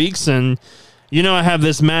couple of weeks, and you know I have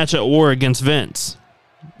this match at War against Vince.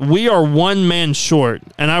 We are one man short,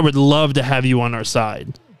 and I would love to have you on our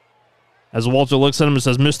side. As Walter looks at him and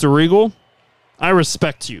says, Mr. Regal, I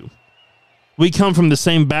respect you. We come from the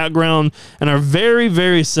same background and are very,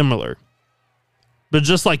 very similar. But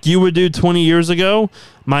just like you would do 20 years ago,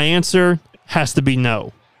 my answer has to be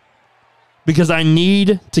no. Because I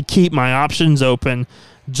need to keep my options open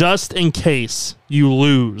just in case you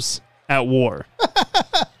lose at War.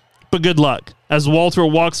 But good luck. As Walter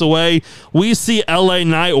walks away, we see LA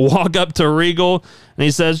Knight walk up to Regal, and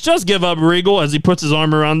he says, just give up, Regal, as he puts his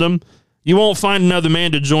arm around him. You won't find another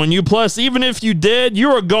man to join you. Plus, even if you did,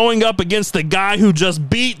 you are going up against the guy who just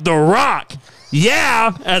beat The Rock.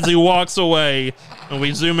 Yeah, as he walks away, and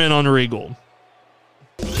we zoom in on Regal.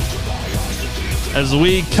 As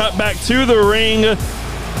we cut back to the ring,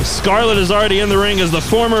 Scarlett is already in the ring as the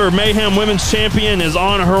former Mayhem Women's Champion is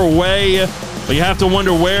on her way. But you have to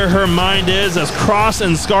wonder where her mind is, as Cross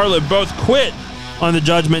and Scarlett both quit on the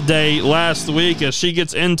Judgment Day last week as she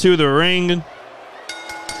gets into the ring.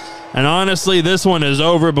 And honestly, this one is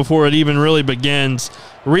over before it even really begins.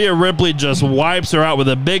 Rhea Ripley just wipes her out with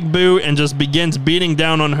a big boot and just begins beating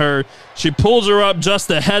down on her. She pulls her up just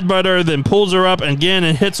to headbutt her, then pulls her up again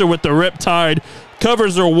and hits her with the Riptide.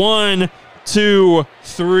 Covers her 1, 2,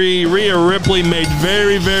 3. Rhea Ripley made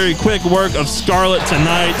very, very quick work of Scarlett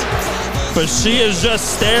tonight. But she is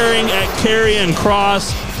just staring at Karrion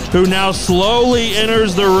Kross, who now slowly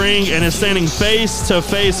enters the ring and is standing face to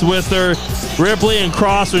face with her. Ripley and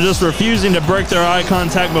Kross are just refusing to break their eye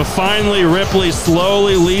contact, but finally Ripley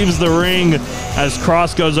slowly leaves the ring as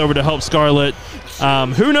Kross goes over to help Scarlett.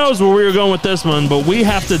 Who knows where we were going with this one, but we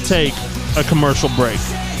have to take a commercial break.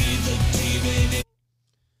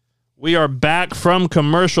 We are back from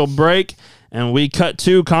commercial break, and we cut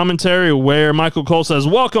to commentary where Michael Cole says,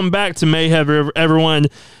 welcome back to Mayhem, everyone.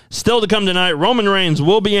 Still to come tonight, Roman Reigns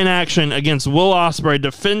will be in action against Will Ospreay,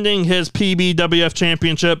 defending his PBWF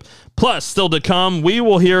championship. Plus, still to come, we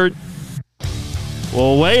will hear...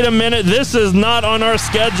 Well, wait a minute. This is not on our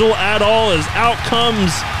schedule at all, as out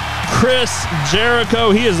comes Chris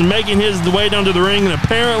Jericho. He is making his way down to the ring, and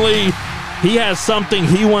apparently he has something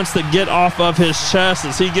he wants to get off of his chest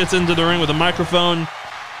as he gets into the ring with a microphone.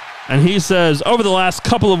 And he says, over the last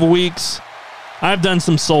couple of weeks, I've done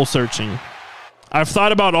some soul searching. I've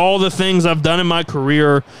thought about all the things I've done in my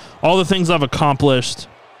career, all the things I've accomplished.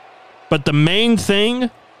 But the main thing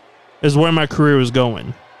is where my career is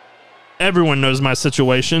going. Everyone knows my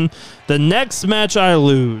situation. The next match I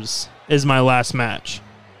lose is my last match.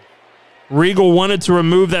 Regal wanted to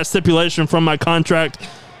remove that stipulation from my contract,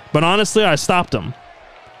 but honestly, I stopped him.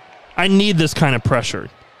 I need this kind of pressure.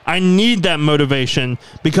 I need that motivation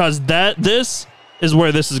because this is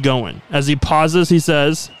where this is going. As he pauses, he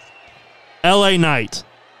says, LA Knight,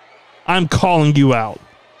 I'm calling you out.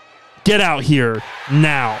 Get out here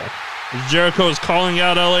now. Jericho is calling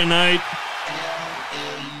out LA Knight.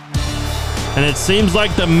 And it seems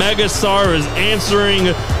like the megastar is answering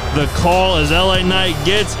the call as LA Knight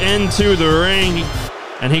gets into the ring.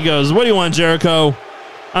 And he goes, what do you want, Jericho?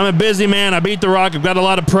 I'm a busy man. I beat The Rock. I've got a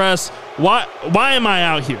lot of press. Why am I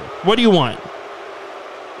out here? What do you want?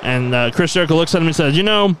 And Chris Jericho looks at him and says,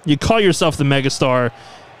 you call yourself the megastar,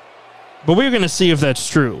 but we're going to see if that's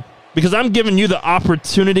true. Because I'm giving you the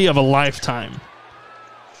opportunity of a lifetime.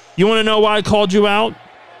 You want to know why I called you out?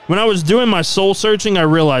 When I was doing my soul searching, I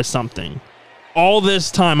realized something. All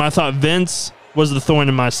this time, I thought Vince was the thorn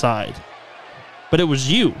in my side. But it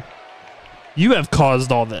was you. You have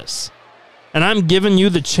caused all this. And I'm giving you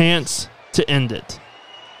the chance to end it.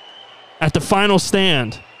 At the final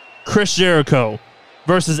stand, Chris Jericho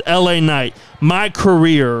versus LA Knight. My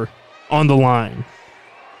career on the line.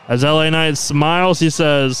 As LA Knight smiles, he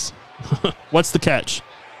says, what's the catch?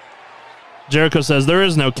 Jericho says, there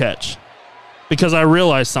is no catch. Because I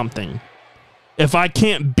realized something. If I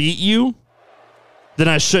can't beat you, then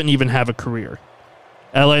I shouldn't even have a career.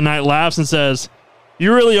 LA Knight laughs and says,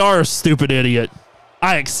 you really are a stupid idiot.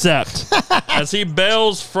 I accept. As he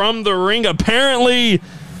bails from the ring, apparently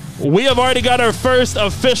we have already got our first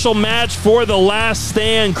official match for The Last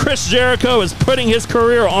Stand. Chris Jericho is putting his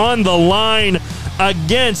career on the line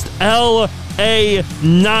against LA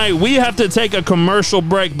Knight. We have to take a commercial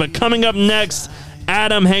break, but coming up next,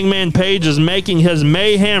 Adam Hangman Page is making his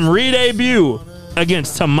Mayhem re-debut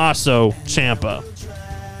against Tommaso Ciampa.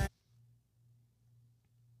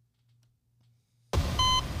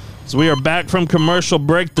 So we are back from commercial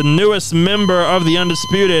break. The newest member of the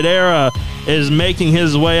Undisputed Era is making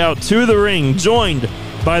his way out to the ring, joined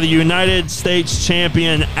by the United States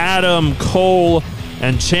champion Adam Cole.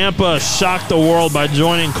 And Ciampa shocked the world by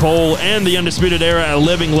joining Cole and the Undisputed Era at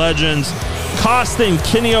Living Legends, costing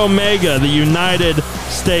Kenny Omega the United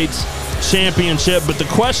States Championship. But the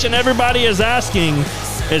question everybody is asking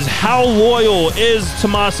is, how loyal is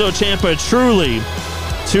Tommaso Ciampa truly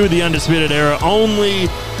to the Undisputed Era? Only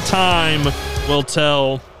time will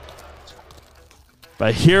tell.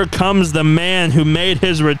 But here comes the man who made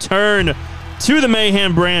his return to the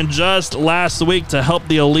Mayhem brand just last week to help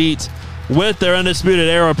the Elite with their Undisputed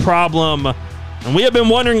Era problem. And we have been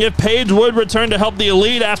wondering if Page would return to help the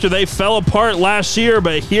Elite after they fell apart last year,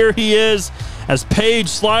 but here he is as Page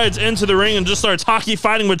slides into the ring and just starts hockey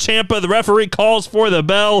fighting with Ciampa. The referee calls for the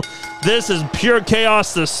bell. This is pure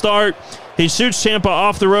chaos to start. He shoots Ciampa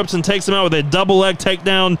off the ropes and takes him out with a double leg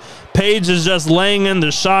takedown. Page is just laying in the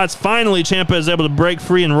shots. Finally, Ciampa is able to break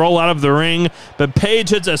free and roll out of the ring, but Page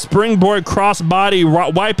hits a springboard crossbody,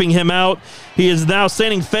 wiping him out. He is now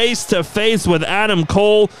standing face to face with Adam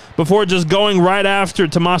Cole before just going right after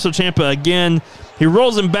Tommaso Ciampa again. He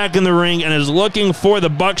rolls him back in the ring and is looking for the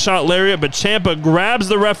buckshot lariat, but Ciampa grabs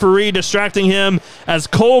the referee, distracting him as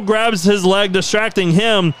Cole grabs his leg, distracting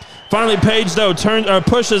him. Finally, Page, though,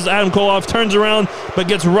 pushes Adam Cole off, turns around, but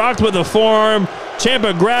gets rocked with a forearm.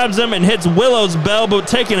 Ciampa grabs him and hits Willow's bell, but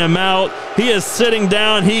taking him out. He is sitting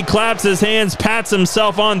down. He claps his hands, pats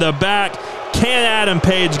himself on the back. Can Adam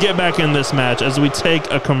Page get back in this match as we take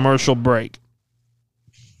a commercial break?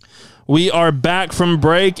 We are back from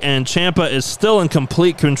break, and Ciampa is still in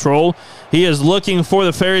complete control. He is looking for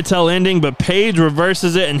the fairy tale ending, but Page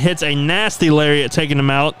reverses it and hits a nasty lariat, taking him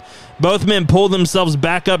out. Both men pull themselves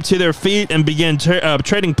back up to their feet and begin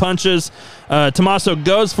trading punches. Tommaso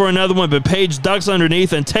goes for another one, but Page ducks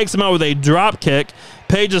underneath and takes him out with a drop kick.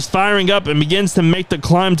 Page is firing up and begins to make the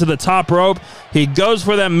climb to the top rope. He goes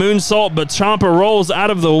for that moonsault, but Ciampa rolls out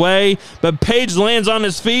of the way. But Page lands on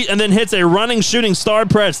his feet and then hits a running shooting star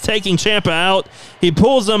press, taking Ciampa out. He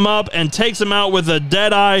pulls him up and takes him out with a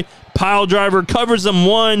deadeye pile driver, covers him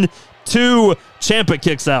 1, 2. Ciampa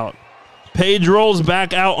kicks out. Page rolls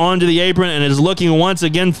back out onto the apron and is looking once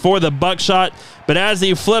again for the buckshot, but as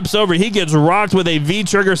he flips over, he gets rocked with a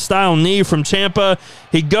V-trigger style knee from Ciampa.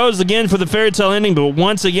 He goes again for the fairy tale ending, but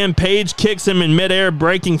once again, Page kicks him in midair,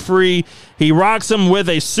 breaking free. He rocks him with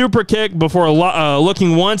a super kick before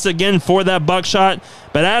looking once again for that buckshot,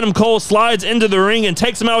 but Adam Cole slides into the ring and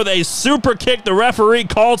takes him out with a super kick. The referee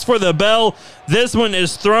calls for the bell. This one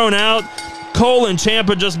is thrown out. Cole and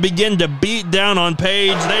Ciampa just begin to beat down on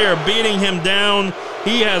Page. They are beating him down.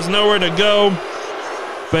 He has nowhere to go.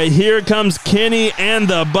 But here comes Kenny and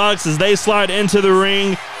the Bucks as they slide into the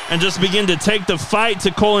ring and just begin to take the fight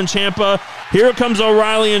to Cole and Ciampa. Here comes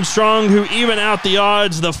O'Reilly and Strong, who even out the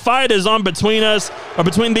odds. The fight is on between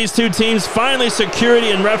these two teams. Finally, security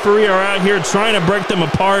and referee are out here trying to break them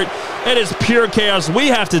apart. It is pure chaos. We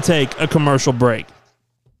have to take a commercial break.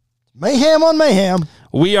 Mayhem on mayhem.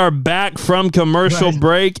 We are back from commercial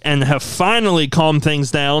break and have finally calmed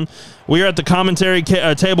things down. We are at the commentary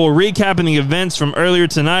table recapping the events from earlier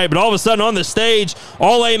tonight, but all of a sudden on the stage,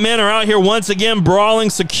 all 8 men are out here once again brawling.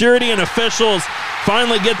 Security and officials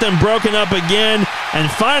finally get them broken up again,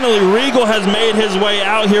 and finally Regal has made his way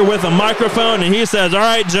out here with a microphone, and he says, all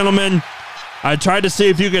right, gentlemen, I tried to see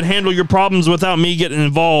if you could handle your problems without me getting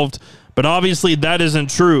involved, but obviously that isn't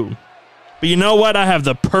true. But you know what? I have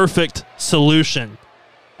the perfect solution.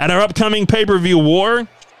 At our upcoming pay-per-view war,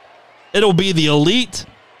 it'll be the Elite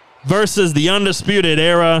versus the Undisputed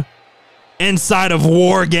Era inside of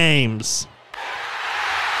War Games.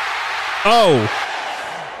 Oh,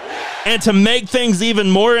 and to make things even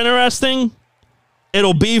more interesting,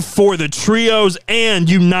 it'll be for the Trios and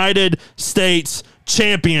United States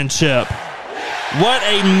Championship. What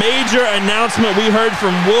a major announcement we heard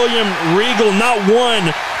from William Regal. Not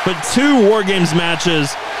one, but 2 War Games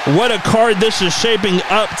matches. What a card this is shaping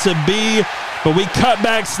up to be. But we cut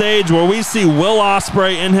backstage where we see Will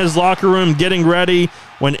Ospreay in his locker room getting ready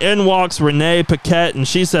when in walks Renee Paquette, and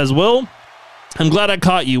she says, Will, I'm glad I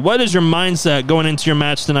caught you. What is your mindset going into your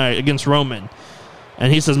match tonight against Roman?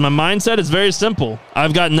 And he says, my mindset is very simple.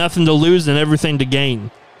 I've got nothing to lose and everything to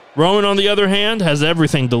gain. Roman, on the other hand, has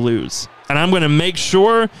everything to lose. And I'm going to make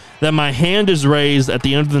sure that my hand is raised at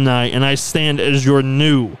the end of the night and I stand as your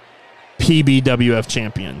new PBWF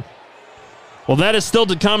champion. Well, that is still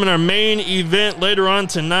to come in our main event later on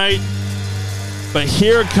tonight. But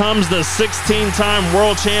here comes the 16-time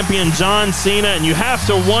world champion John Cena, and you have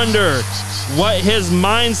to wonder what his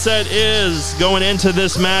mindset is going into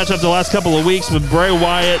this match after the last couple of weeks with Bray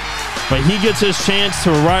Wyatt. But he gets his chance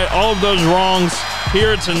to right all of those wrongs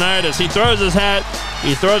here tonight as he throws his hat,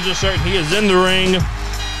 he throws his shirt, he is in the ring.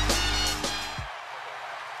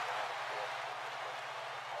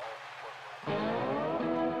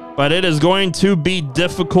 But it is going to be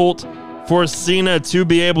difficult for Cena to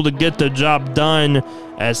be able to get the job done,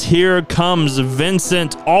 as here comes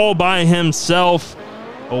Vincent all by himself.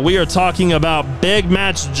 Well, we are talking about Big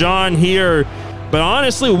Match John here, but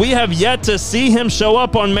honestly, we have yet to see him show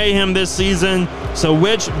up on Mayhem this season. So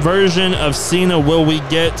which version of Cena will we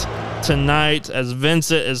get tonight, as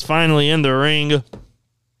Vincent is finally in the ring?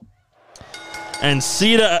 And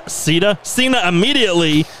Cena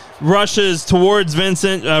immediately rushes towards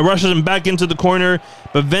Vincent, rushes him back into the corner,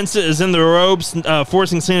 but Vincent is in the ropes,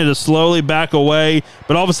 forcing Cena to slowly back away.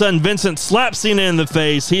 But all of a sudden, Vincent slaps Cena in the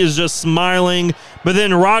face. He is just smiling, but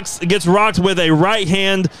then gets rocked with a right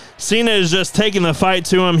hand. Cena is just taking the fight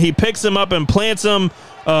to him. He picks him up and plants him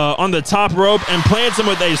on the top rope and plants him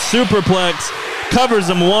with a superplex, covers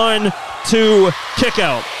him 1, 2, kick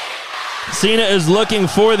out. Cena is looking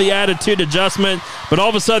for the attitude adjustment, but all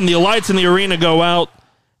of a sudden, the lights in the arena go out.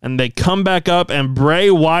 And they come back up, and Bray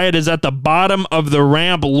Wyatt is at the bottom of the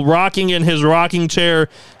ramp, rocking in his rocking chair.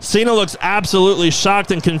 Cena looks absolutely shocked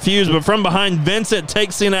and confused, but from behind, Vincent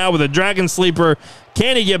takes Cena out with a Dragon Sleeper.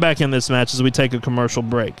 Can he get back in this match as we take a commercial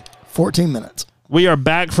break? 14 minutes. We are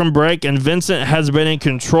back from break, and Vincent has been in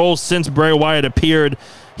control since Bray Wyatt appeared.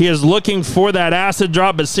 He is looking for that acid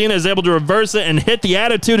drop, but Cena is able to reverse it and hit the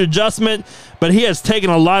attitude adjustment, but he has taken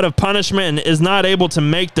a lot of punishment and is not able to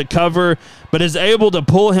make the cover, but is able to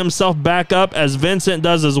pull himself back up as Vincent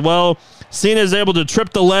does as well. Cena is able to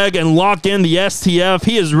trip the leg and lock in the STF.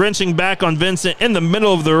 He is wrenching back on Vincent in the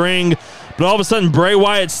middle of the ring, but all of a sudden Bray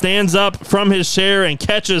Wyatt stands up from his chair and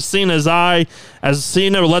catches Cena's eye as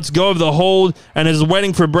Cena lets go of the hold and is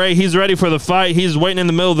waiting for Bray. He's ready for the fight. He's waiting in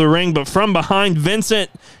the middle of the ring, but from behind, Vincent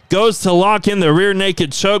goes to lock in the rear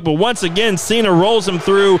naked choke, but once again, Cena rolls him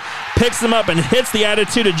through, picks him up, and hits the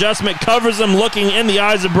attitude adjustment, covers him, looking in the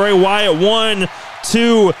eyes of Bray Wyatt. 1,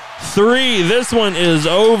 2, 3. This one is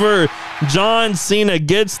over. John Cena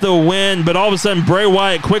gets the win, but all of a sudden, Bray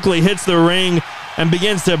Wyatt quickly hits the ring and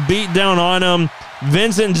begins to beat down on him.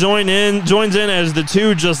 Vincent joins in as the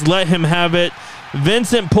two just let him have it.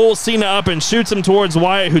 Vincent pulls Cena up and shoots him towards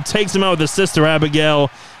Wyatt, who takes him out with his sister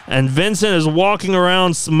Abigail. And Vincent is walking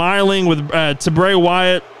around smiling to Bray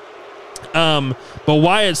Wyatt. But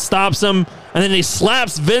Wyatt stops him, and then he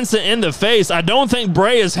slaps Vincent in the face. I don't think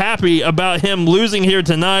Bray is happy about him losing here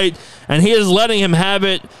tonight, and he is letting him have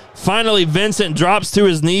it. Finally, Vincent drops to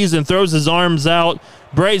his knees and throws his arms out.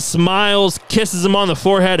 Bray smiles, kisses him on the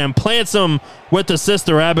forehead, and plants him with the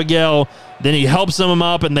sister Abigail. Then he helps him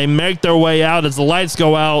up, and they make their way out as the lights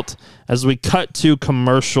go out as we cut to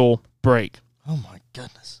commercial break. Oh, my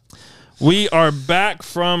goodness. We are back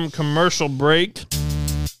from commercial break.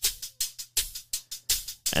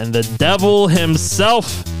 And the devil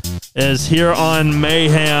himself is here on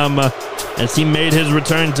Mayhem as he made his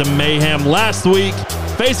return to Mayhem last week,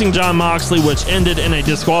 facing Jon Moxley, which ended in a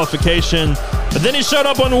disqualification. But then he showed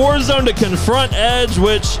up on Warzone to confront Edge,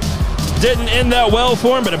 which didn't end that well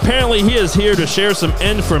for him, but apparently he is here to share some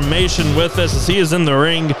information with us as he is in the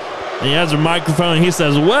ring. And he has a microphone and he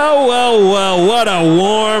says, well, what a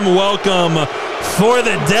warm welcome for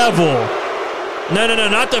the devil. No,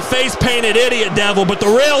 not the face-painted idiot devil, but the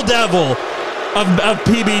real devil of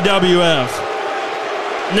PBWF.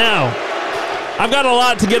 Now, I've got a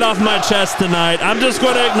lot to get off my chest tonight. I'm just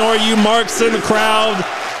going to ignore you marks in the crowd.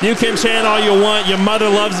 You can chant all you want. Your mother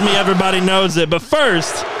loves me. Everybody knows it. But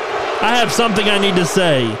first, I have something I need to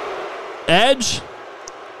say. Edge,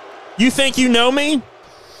 you think you know me?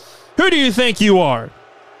 Who do you think you are?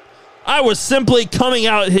 I was simply coming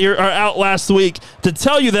out last week to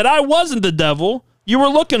tell you that I wasn't the devil you were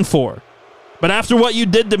looking for. But after what you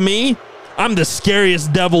did to me, I'm the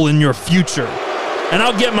scariest devil in your future. And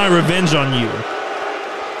I'll get my revenge on you.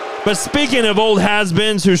 But speaking of old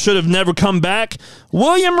has-beens who should have never come back,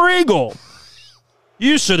 William Regal,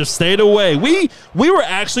 you should have stayed away. We were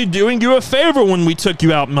actually doing you a favor when we took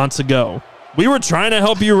you out months ago. We were trying to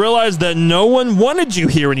help you realize that no one wanted you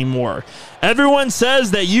here anymore. Everyone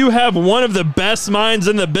says that you have one of the best minds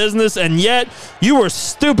in the business, and yet you were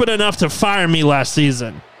stupid enough to fire me last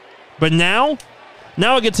season. But now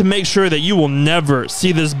I get to make sure that you will never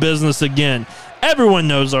see this business again. Everyone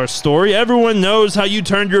knows our story. Everyone knows how you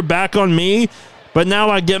turned your back on me, but now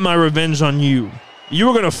I get my revenge on you. You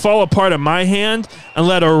were going to fall apart at my hand and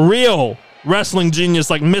let a real wrestling genius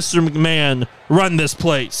like Mr. McMahon run this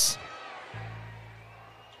place.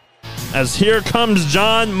 As here comes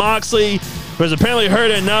Jon Moxley, who has apparently heard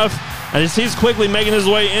enough, and as he's quickly making his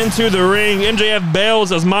way into the ring, MJF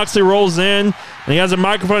bails as Moxley rolls in, and he has a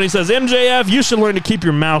microphone. He says, MJF, you should learn to keep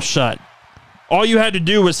your mouth shut. All you had to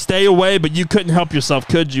do was stay away, but you couldn't help yourself,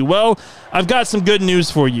 could you? Well, I've got some good news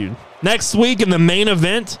for you. Next week in the main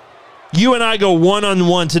event, you and I go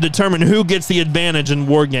one-on-one to determine who gets the advantage in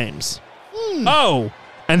War Games. Oh,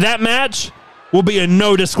 and that match will be a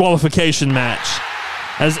no disqualification match,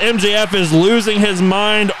 as MJF is losing his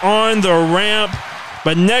mind on the ramp.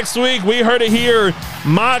 But next week, we heard it here,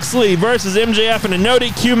 Moxley versus MJF in a no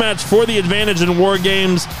DQ match for the advantage in War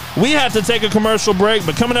Games. We have to take a commercial break,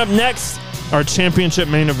 but coming up next, our championship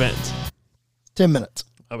main event. 10 minutes.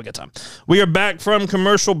 Oh, we got time. We are back from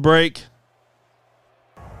commercial break,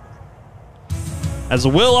 as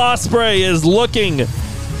Will Ospreay is looking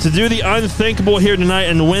to do the unthinkable here tonight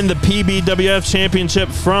and win the PBWF championship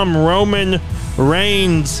from Roman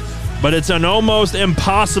Reigns. But it's an almost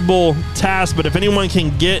impossible task. But if anyone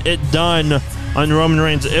can get it done on Roman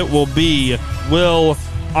Reigns, it will be Will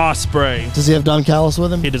Ospreay. Does he have Don Callis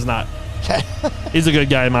with him? He does not. Okay. He's a good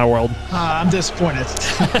guy in my world. I'm disappointed.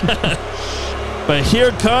 But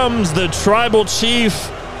here comes the tribal chief,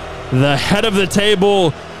 the head of the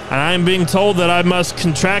table, and I'm being told that I must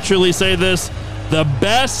contractually say this, the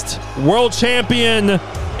best world champion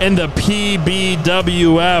in the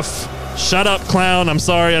PBWF. Shut up, clown. I'm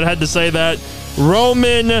sorry, I had to say that.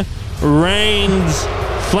 Roman Reigns,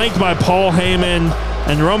 flanked by Paul Heyman,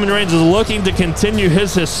 and Roman Reigns is looking to continue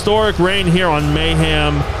his historic reign here on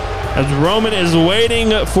Mayhem, as Roman is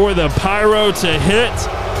waiting for the pyro to hit.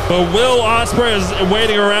 But Will Ospreay is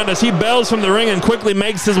waiting around as he bails from the ring and quickly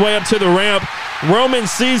makes his way up to the ramp. Roman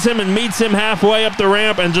sees him and meets him halfway up the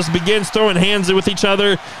ramp and just begins throwing hands with each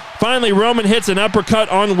other. Finally, Roman hits an uppercut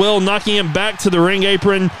on Will, knocking him back to the ring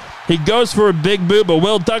apron. He goes for a big boot, but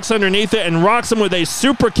Will ducks underneath it and rocks him with a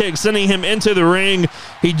super kick, sending him into the ring.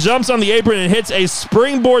 He jumps on the apron and hits a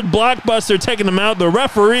springboard blockbuster, taking him out. The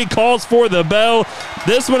referee calls for the bell.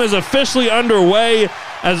 This one is officially underway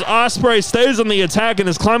as Ospreay stays on the attack and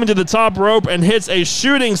is climbing to the top rope and hits a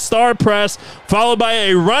shooting star press, followed by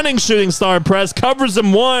a running shooting star press, covers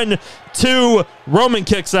him 1, 2, Roman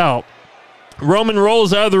kicks out. Roman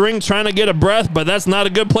rolls out of the ring trying to get a breath, but that's not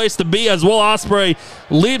a good place to be as Will Ospreay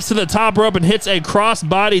leaps to the top rope and hits a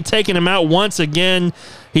crossbody, taking him out once again.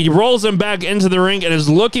 He rolls him back into the ring and is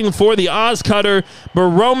looking for the Oz Cutter, but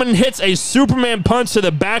Roman hits a Superman punch to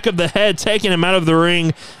the back of the head, taking him out of the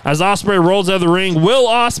ring as Ospreay rolls out of the ring. Will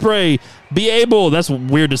Ospreay be able, that's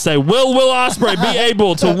weird to say, Will Ospreay be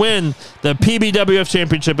able to win the PBWF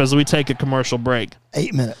championship as we take a commercial break?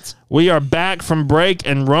 8 minutes. We are back from break,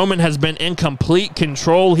 and Roman has been in complete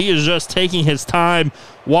control. He is just taking his time,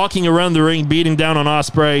 walking around the ring, beating down on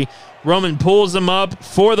Ospreay. Roman pulls him up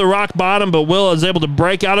for the rock bottom, but Will is able to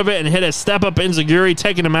break out of it and hit a step-up enziguri,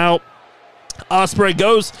 taking him out. Ospreay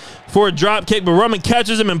goes for a drop kick, but Roman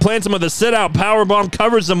catches him and plants him with a sit-out powerbomb,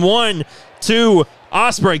 covers him 1, 2.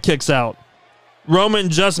 Ospreay kicks out. Roman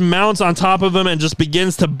just mounts on top of him and just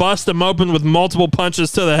begins to bust him open with multiple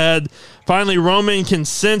punches to the head. Finally, Roman can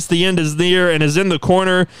sense the end is near and is in the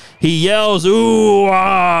corner. He yells, ooh,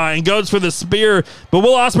 ah, and goes for the spear. But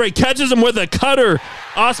Will Ospreay catches him with a cutter.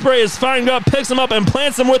 Ospreay is firing up, picks him up, and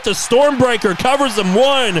plants him with the Stormbreaker. Covers him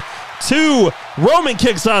 1, 2. Roman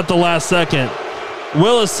kicks out the last second.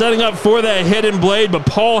 Will is setting up for that hidden blade, but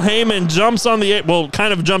Paul Heyman jumps on the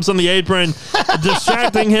apron,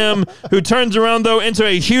 distracting him, who turns around, though, into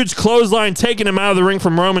a huge clothesline, taking him out of the ring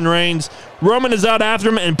from Roman Reigns. Roman is out after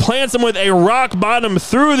him and plants him with a rock bottom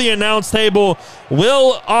through the announce table.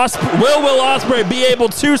 Will Ospreay be able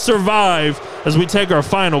to survive as we take our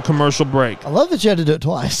final commercial break? I love that you had to do it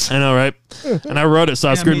twice. I know, right? And I wrote it, so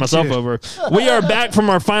I screwed myself over. We are back from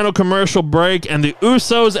our final commercial break, and the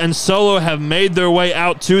Usos and Solo have made their way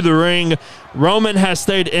out to the ring. Roman has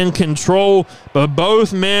stayed in control, but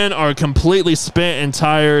both men are completely spent and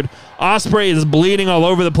tired. Ospreay is bleeding all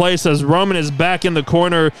over the place as Roman is back in the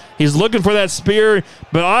corner. He's looking for that spear,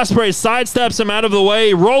 but Ospreay sidesteps him out of the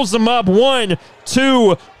way, rolls him up. 1,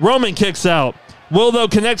 2, Roman kicks out. Will, though,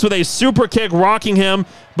 connects with a super kick, rocking him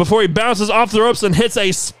before he bounces off the ropes and hits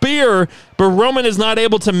a spear, but Roman is not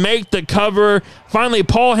able to make the cover. Finally,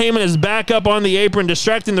 Paul Heyman is back up on the apron,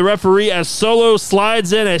 distracting the referee as Solo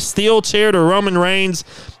slides in a steel chair to Roman Reigns.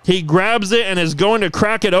 He grabs it and is going to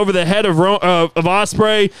crack it over the head of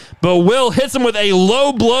Ospreay, but Will hits him with a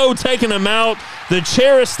low blow, taking him out. The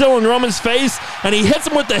chair is still in Roman's face, and he hits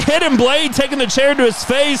him with the hidden blade, taking the chair to his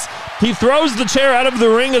face. He throws the chair out of the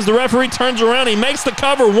ring as the referee turns around. He makes the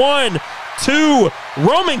cover. 1, 2.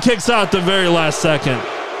 Roman kicks out the very last second.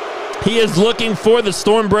 He is looking for the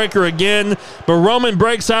Stormbreaker again, but Roman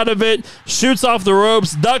breaks out of it, shoots off the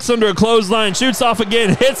ropes, ducks under a clothesline, shoots off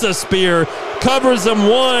again, hits a spear, covers him.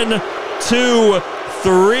 1, 2,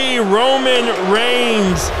 3. Roman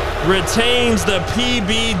Reigns retains the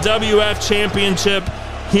PBWF Championship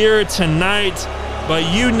here tonight,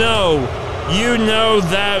 but you know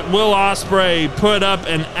that Will Ospreay put up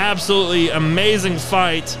an absolutely amazing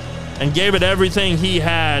fight and gave it everything he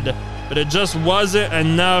had, but it just wasn't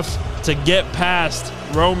enough to get past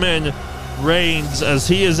Roman Reigns as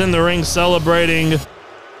he is in the ring celebrating.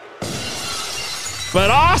 But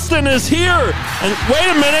Austin is here, and wait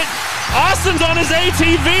a minute, Austin's on his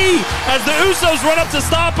ATV as the Usos run up to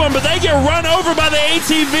stop him, but they get run over by the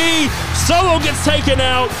ATV. Solo gets taken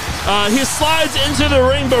out. He slides into the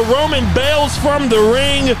ring, but Roman bails from the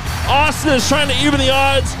ring. Austin is trying to even the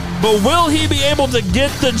odds, but will he be able to get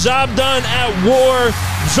the job done at War?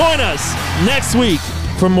 Join us next week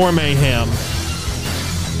for more mayhem.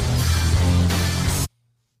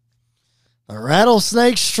 The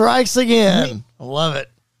rattlesnake strikes again. I love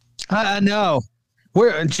it. I know.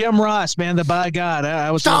 We're Jim Ross, man, the by God.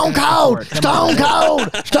 I was Stone Cold.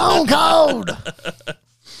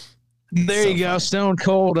 There you go, Stone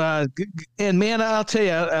Cold. And man, I'll tell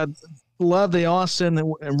you, I love the Austin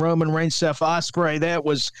and Roman Reigns stuff. Ospreay, that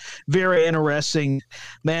was very interesting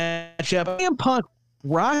matchup. And Punk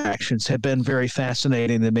Rock actions have been very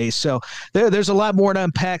fascinating to me. So there's a lot more to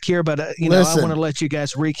unpack here, but I want to let you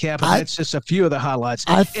guys recap. That's just a few of the highlights.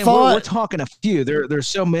 We're talking a few. There's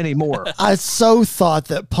so many more. I so thought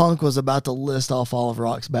that Punk was about to list off all of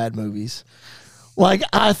Rock's bad movies. Like,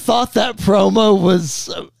 I thought that promo was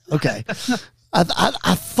okay. I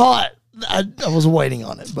thought I was waiting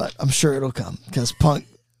on it, but I'm sure it'll come because Punk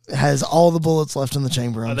has all the bullets left in the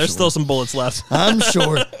chamber. There's still some bullets left. I'm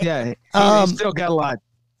sure. Yeah, he's still got a lot.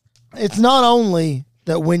 It's not only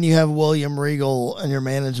that when you have William Regal and your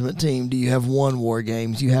management team, do you have one War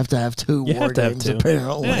Games? You have to have two War Games,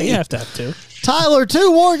 apparently. Yeah, you have to have two. Tyler,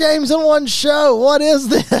 2 War Games in one show. What is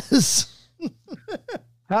this?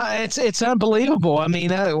 It's unbelievable. I mean,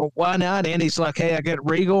 why not? Andy's like, hey, I got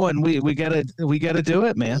Regal, and we gotta do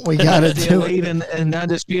it, man. We gotta do it. In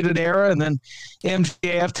Undisputed Era, and then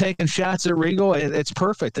MJF taking shots at Regal. It's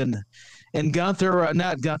perfect. And Gunther,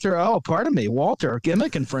 not Gunther. Oh, pardon me, Walter.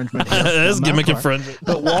 Gimmick infringement. It is gimmick infringement.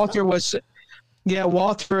 But Walter was. Yeah,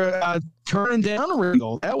 Walter turning down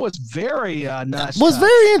Regal. That was very nice. Was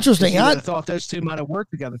very interesting. I thought those two might have worked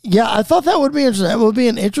together. Yeah, I thought that would be interesting. That would be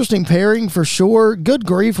an interesting pairing for sure. Good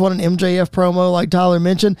grief, what an MJF promo, like Tyler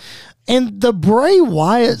mentioned. And the Bray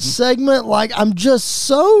Wyatt segment, like, I'm just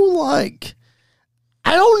so, like,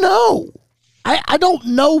 I don't know. I don't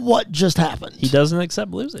know what just happened. He doesn't accept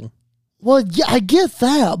losing. Well, yeah, I get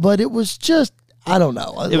that, but it was just, I don't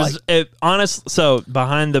know. It was honest. So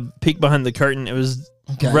behind the curtain, it was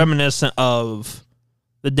reminiscent of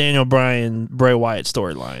the Daniel Bryan Bray Wyatt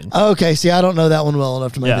storyline. Okay, see, I don't know that one well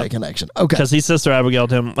enough to make that connection. Okay, because his sister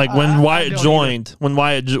Abigail'd him. Like when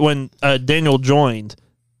Daniel joined,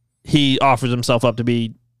 he offers himself up to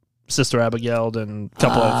be Sister Abigail and a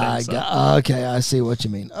couple other things. Okay, I see what you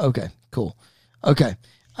mean. Okay, cool. Okay,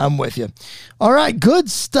 I'm with you. All right, good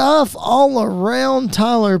stuff all around.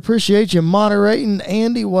 Tyler, appreciate you moderating.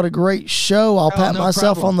 Andy, what a great show. I'll pat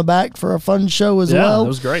myself on the back for a fun show as well. Yeah, it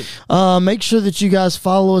was great. Make sure that you guys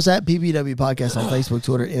follow us at PBW Podcast on Facebook,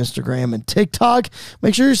 Twitter, Instagram, and TikTok.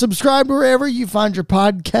 Make sure you're subscribed wherever you find your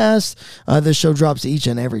podcast. This show drops each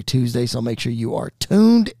and every Tuesday, so make sure you are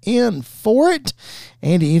tuned in for it.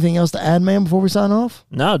 Andy, anything else to add, man, before we sign off?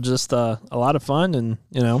 No, just a lot of fun, and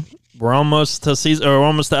we're almost to season, or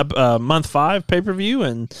almost to month 5 pay-per-view,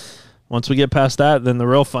 and once we get past that, then the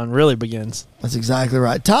real fun really begins. That's exactly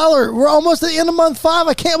right. Tyler, we're almost at the end of month 5.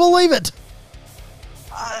 I can't believe it.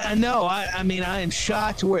 I know. I mean, I am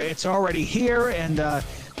shocked where it's already here, and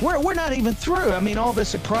we're not even through. I mean, all the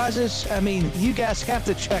surprises. I mean, you guys have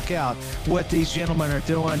to check out what these gentlemen are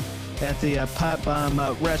doing at the Pipe Bomb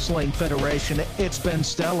Wrestling Federation. It's been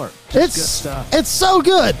stellar. Just good stuff. It's so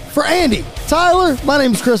good. For Andy, Tyler, my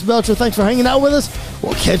name is Chris Belcher. Thanks for hanging out with us.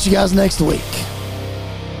 We'll catch you guys next week.